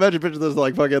 imagine picture this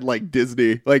fucking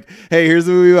Disney. Hey, here's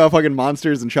a movie about fucking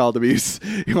monsters and child abuse.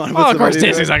 You want to of course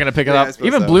Disney's not going to pick it up.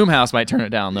 Even so. Blumhouse might turn it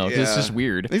down, though, because it's just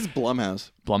weird. I think it's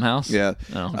Blumhouse. Blumhouse? Yeah.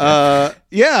 Oh, okay.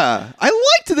 Yeah. I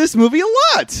liked this movie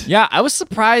a lot. Yeah, I was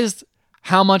surprised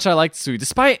how much I like this movie.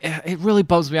 Despite it really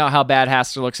bums me out how bad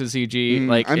Haster looks in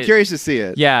CG. I'm curious to see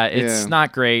it. Yeah, it's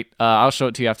not great. I'll show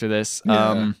it to you after this.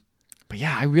 Yeah. But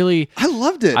yeah, I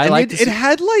loved it. It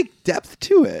had like depth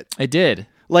to it. It did.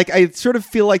 Like, I sort of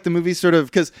feel like the movie sort of,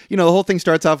 because, the whole thing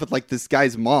starts off with like this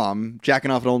guy's mom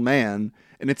jacking off an old man.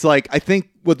 And it's like, I think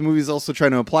what the movie is also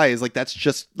trying to imply is like, that's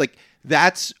just like,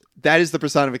 that is the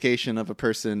personification of a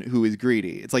person who is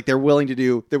greedy. It's like they're willing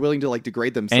to like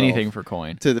degrade themselves. Anything for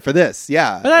coin. For this.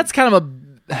 Yeah. But that's kind of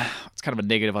a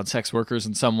negative on sex workers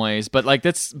in some ways, but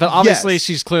obviously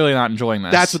she's clearly not enjoying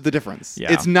this. That's what the difference.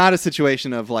 Yeah. It's not a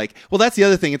situation of like, well, that's the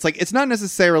other thing. It's like, it's not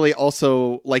necessarily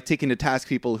also like taking to task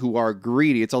people who are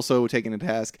greedy. It's also taking to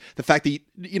task the fact that,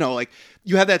 like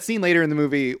you have that scene later in the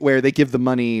movie where they give the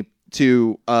money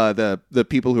to the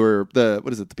people who are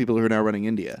the people who are now running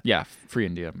India. Yeah. Free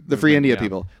India. The Free India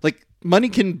people. Like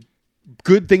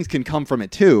good things can come from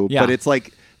it too. Yeah. But it's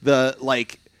like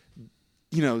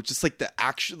just like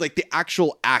the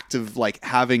actual act of like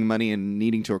having money and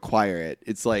needing to acquire it.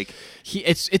 It's like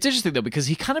it's interesting though, because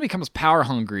he kind of becomes power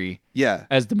hungry. Yeah.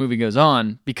 As the movie goes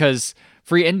on, because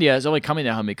Free India is only coming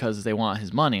to him because they want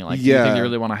his money. Like, do you think they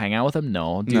really want to hang out with him?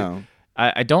 No. No.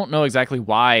 I don't know exactly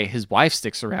why his wife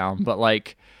sticks around, but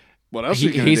like, what else?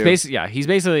 He's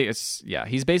basically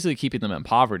keeping them in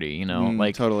poverty,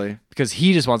 like totally, because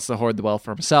he just wants to hoard the wealth for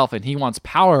himself, and he wants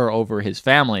power over his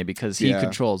family because he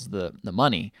controls the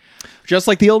money, just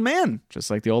like the old man at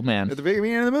the very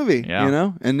beginning of the movie.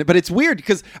 Yeah, but it's weird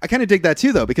because I kind of dig that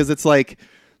too, though, because it's like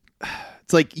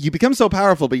you become so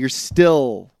powerful, but you're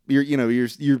still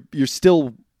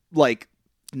still like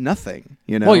nothing,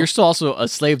 Well, you're still also a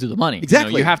slave to the money.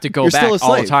 Exactly. You have to go back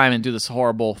all the time and do this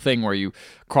horrible thing where you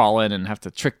crawl in and have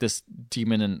to trick this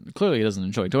demon, and clearly he doesn't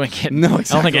enjoy doing it. No, exactly.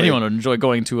 I don't think anyone would enjoy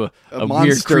going to a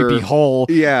monster, weird, creepy hole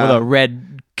with a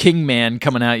red king man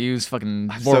coming at you. He's fucking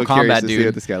Mortal Kombat to dude. See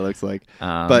what this guy looks like.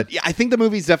 But yeah, I think the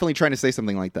movie's definitely trying to say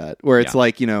something like that, where it's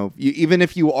like, even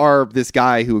if you are this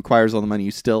guy who acquires all the money,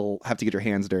 you still have to get your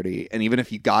hands dirty, and even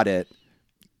if you got it,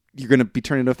 you're going to be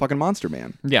turned into a fucking monster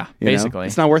man. Yeah, basically.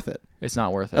 It's not worth it. It's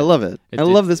not worth it. I love it. I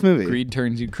love this movie. Greed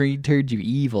turns you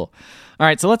evil. All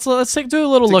right, so let's do a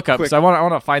little look up, because I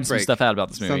want to find some stuff out about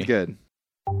this movie. Sounds good.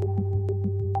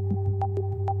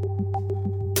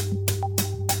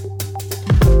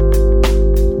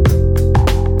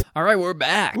 All right, we're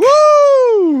back.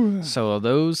 Woo! So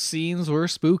those scenes were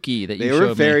spooky. They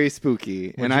were very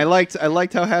spooky, and I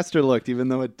liked how Hester looked, even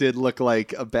though it did look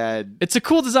like a bad. It's a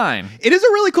cool design. It is a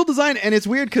really cool design, and it's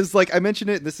weird because, like I mentioned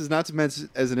it, this is not to mention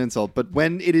as an insult, but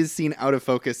when it is seen out of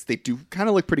focus, they do kind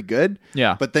of look pretty good.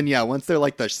 Yeah. But then, once they're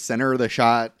like the center of the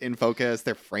shot in focus,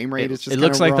 their frame rate is just. It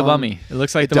looks like the Mummy. It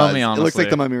looks like the Mummy. Honestly, it looks like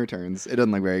the Mummy Returns. It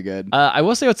doesn't look very good. I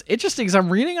will say what's interesting is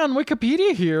I'm reading on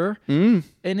Wikipedia here, and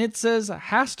it says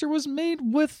Hester was made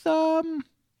with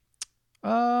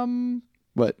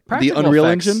what? The Unreal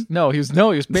effects. Engine? No, he was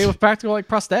made with practical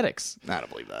prosthetics. I don't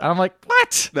believe that. And I'm like,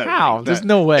 what? That How? There's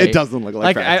no way. It doesn't look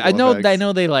like practical effects. I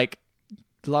know they like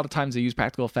a lot of times they use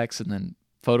practical effects and then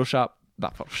Photoshop.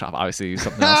 Not Photoshop, obviously use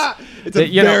something else. It's a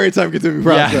very time-consuming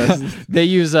process. Yeah, they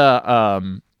use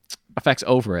effects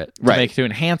over it to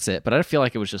enhance it, but I feel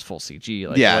like it was just full CG.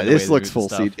 Like, this looks full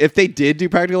CG. If they did do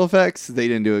practical effects, they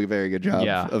didn't do a very good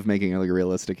job of making it look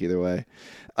realistic either way.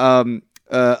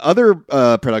 Other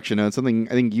production notes, something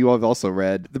I think you have also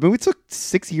read. The movie took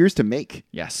 6 years to make.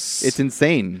 Yes. It's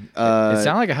insane. It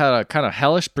sounded like it had a kind of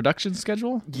hellish production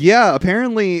schedule. Yeah,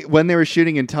 apparently when they were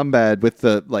shooting in Tumbbad with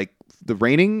the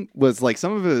raining was like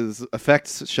some of his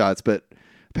effects shots, but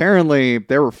apparently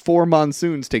there were 4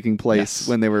 monsoons taking place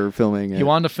when they were filming it. He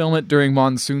wanted to film it during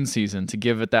monsoon season to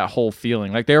give it that whole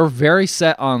feeling. Like they were very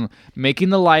set on making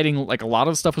the lighting, like a lot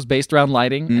of stuff was based around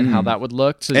lighting and how that would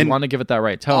look. So he wanted to give it that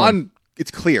right tone. It's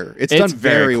clear. It's done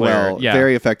very well,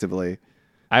 very effectively.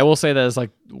 I will say that is like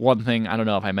one thing, I don't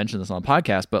know if I mentioned this on the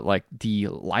podcast, but like the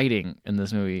lighting in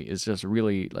this movie is just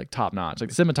really like top notch. Like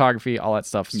the cinematography, all that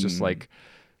stuff is just like,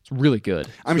 it's really good.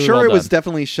 I'm sure it was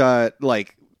definitely shot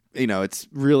like, it's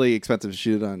really expensive to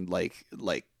shoot on like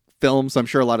film, so I'm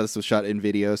sure a lot of this was shot in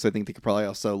video, so I think they could probably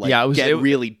also get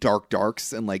really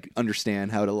darks and like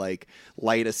understand how to like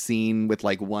light a scene with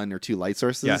like 1 or 2 light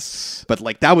sources. Yes. But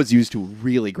like that was used to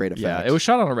really great effect. Yeah, it was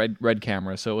shot on a red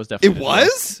camera, so it was definitely... It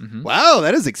was? Mm-hmm. Wow,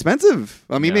 that is expensive.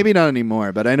 I mean, maybe not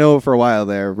anymore, but I know for a while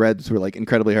there, reds were like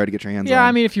incredibly hard to get your hands on. Yeah,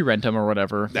 I mean, if you rent them or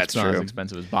whatever, that's not true. as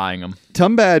expensive as buying them.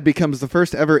 Tumbbad becomes the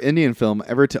first ever Indian film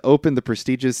ever to open the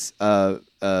prestigious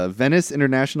Venice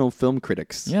International Film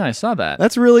Critics. Yeah, I saw that.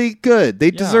 That's really good.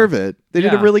 They deserve it. They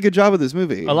did a really good job with this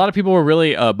movie. A lot of people were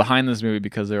really behind this movie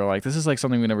because they were like, this is like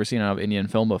something we've never seen out of Indian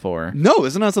film before. No,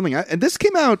 it's not something. And this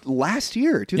came out last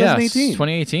year, 2018. Yeah,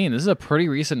 2018. This is a pretty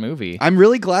recent movie. I'm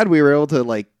really glad we were able to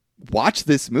like watch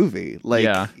this movie.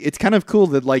 Like, it's kind of cool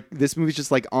that like this movie's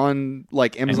just like on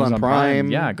like Amazon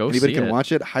Prime. Yeah, go Anybody see can it.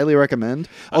 watch it. Highly recommend.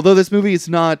 Although this movie is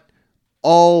not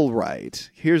all right.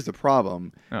 Here's the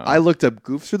problem. Uh-oh. I looked up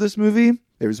goofs for this movie.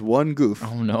 There's one goof.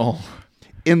 Oh no.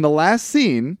 In the last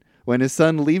scene, when his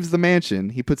son leaves the mansion,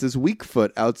 he puts his weak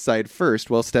foot outside first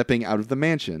while stepping out of the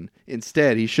mansion.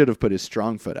 Instead, he should have put his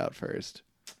strong foot out first.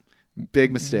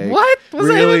 Big mistake. What? What does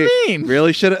that even mean?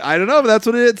 Really should have. I don't know, but that's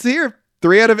what it's here.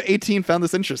 3 out of 18 found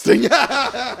this interesting. Sounds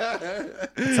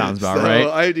about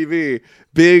right. IMDb.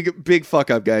 Big fuck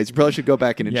up, guys. You probably should go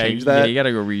back in and change that. Yeah, you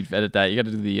gotta go edit that. You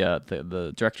gotta do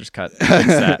the director's cut. Fix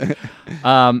that.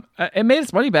 It made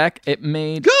its money back. It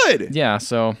made good. Yeah,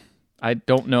 so I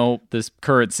don't know this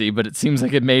currency, but it seems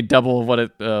like it made double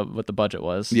what the budget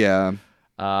was. Yeah.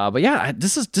 But yeah,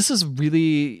 this is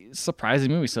really surprising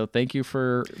movie. So thank you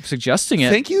for suggesting it.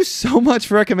 Thank you so much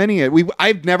for recommending it.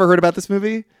 I've never heard about this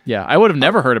movie. Yeah, I would have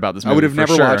never heard about this movie. I would have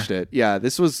never sure. watched it. Yeah,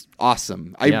 this was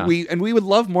awesome. We would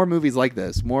love more movies like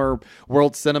this. More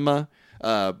world cinema.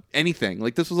 Anything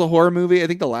like this was a horror movie. I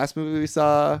think the last movie we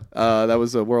saw that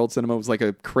was a world cinema was like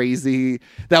a crazy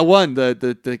that one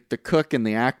the cook and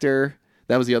the actor.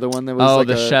 That was the other one that was like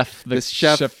the chef,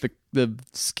 the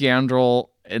scoundrel.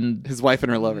 And his wife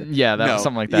and her lover. Yeah, that was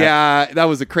something like that. Yeah, that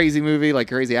was a crazy movie, like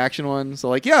crazy action one. So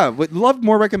like, yeah, would love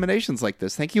more recommendations like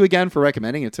this. Thank you again for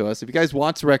recommending it to us. If you guys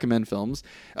want to recommend films,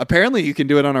 apparently you can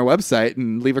do it on our website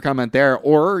and leave a comment there,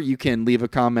 or you can leave a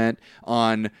comment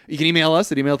you can email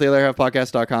us at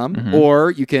email@theotherhalfpodcast.com,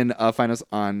 or you can find us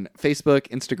on Facebook,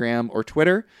 Instagram, or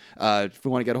Twitter. If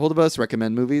you want to get a hold of us,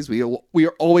 recommend movies. We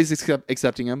are always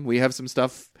accepting them. We have some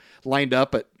stuff lined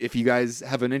up, but if you guys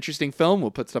have an interesting film, we'll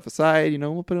put stuff aside,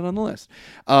 we'll put it on the list.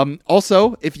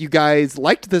 Also, if you guys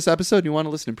liked this episode and you want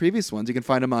to listen to previous ones, you can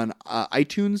find them on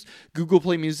iTunes, Google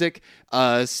Play Music,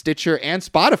 Stitcher, and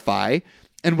Spotify.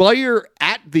 And while you're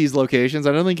at these locations,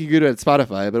 I don't think you can do it at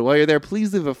Spotify, but while you're there,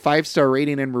 please leave a 5-star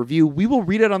rating and review. We will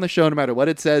read it on the show no matter what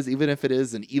it says, even if it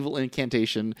is an evil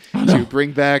incantation to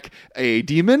bring back a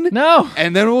demon. No.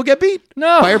 And then we'll get beat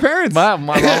by our parents. My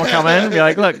mom will come in and be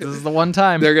like, look, this is the one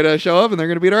time. They're going to show up and they're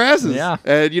going to beat our asses. Yeah.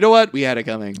 And you know what? We had it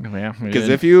coming. Yeah, because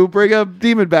if you bring a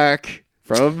demon back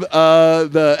from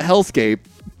the hellscape.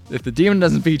 If the demon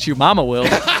doesn't beat you, Mama will.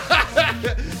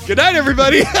 Good night,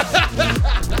 everybody.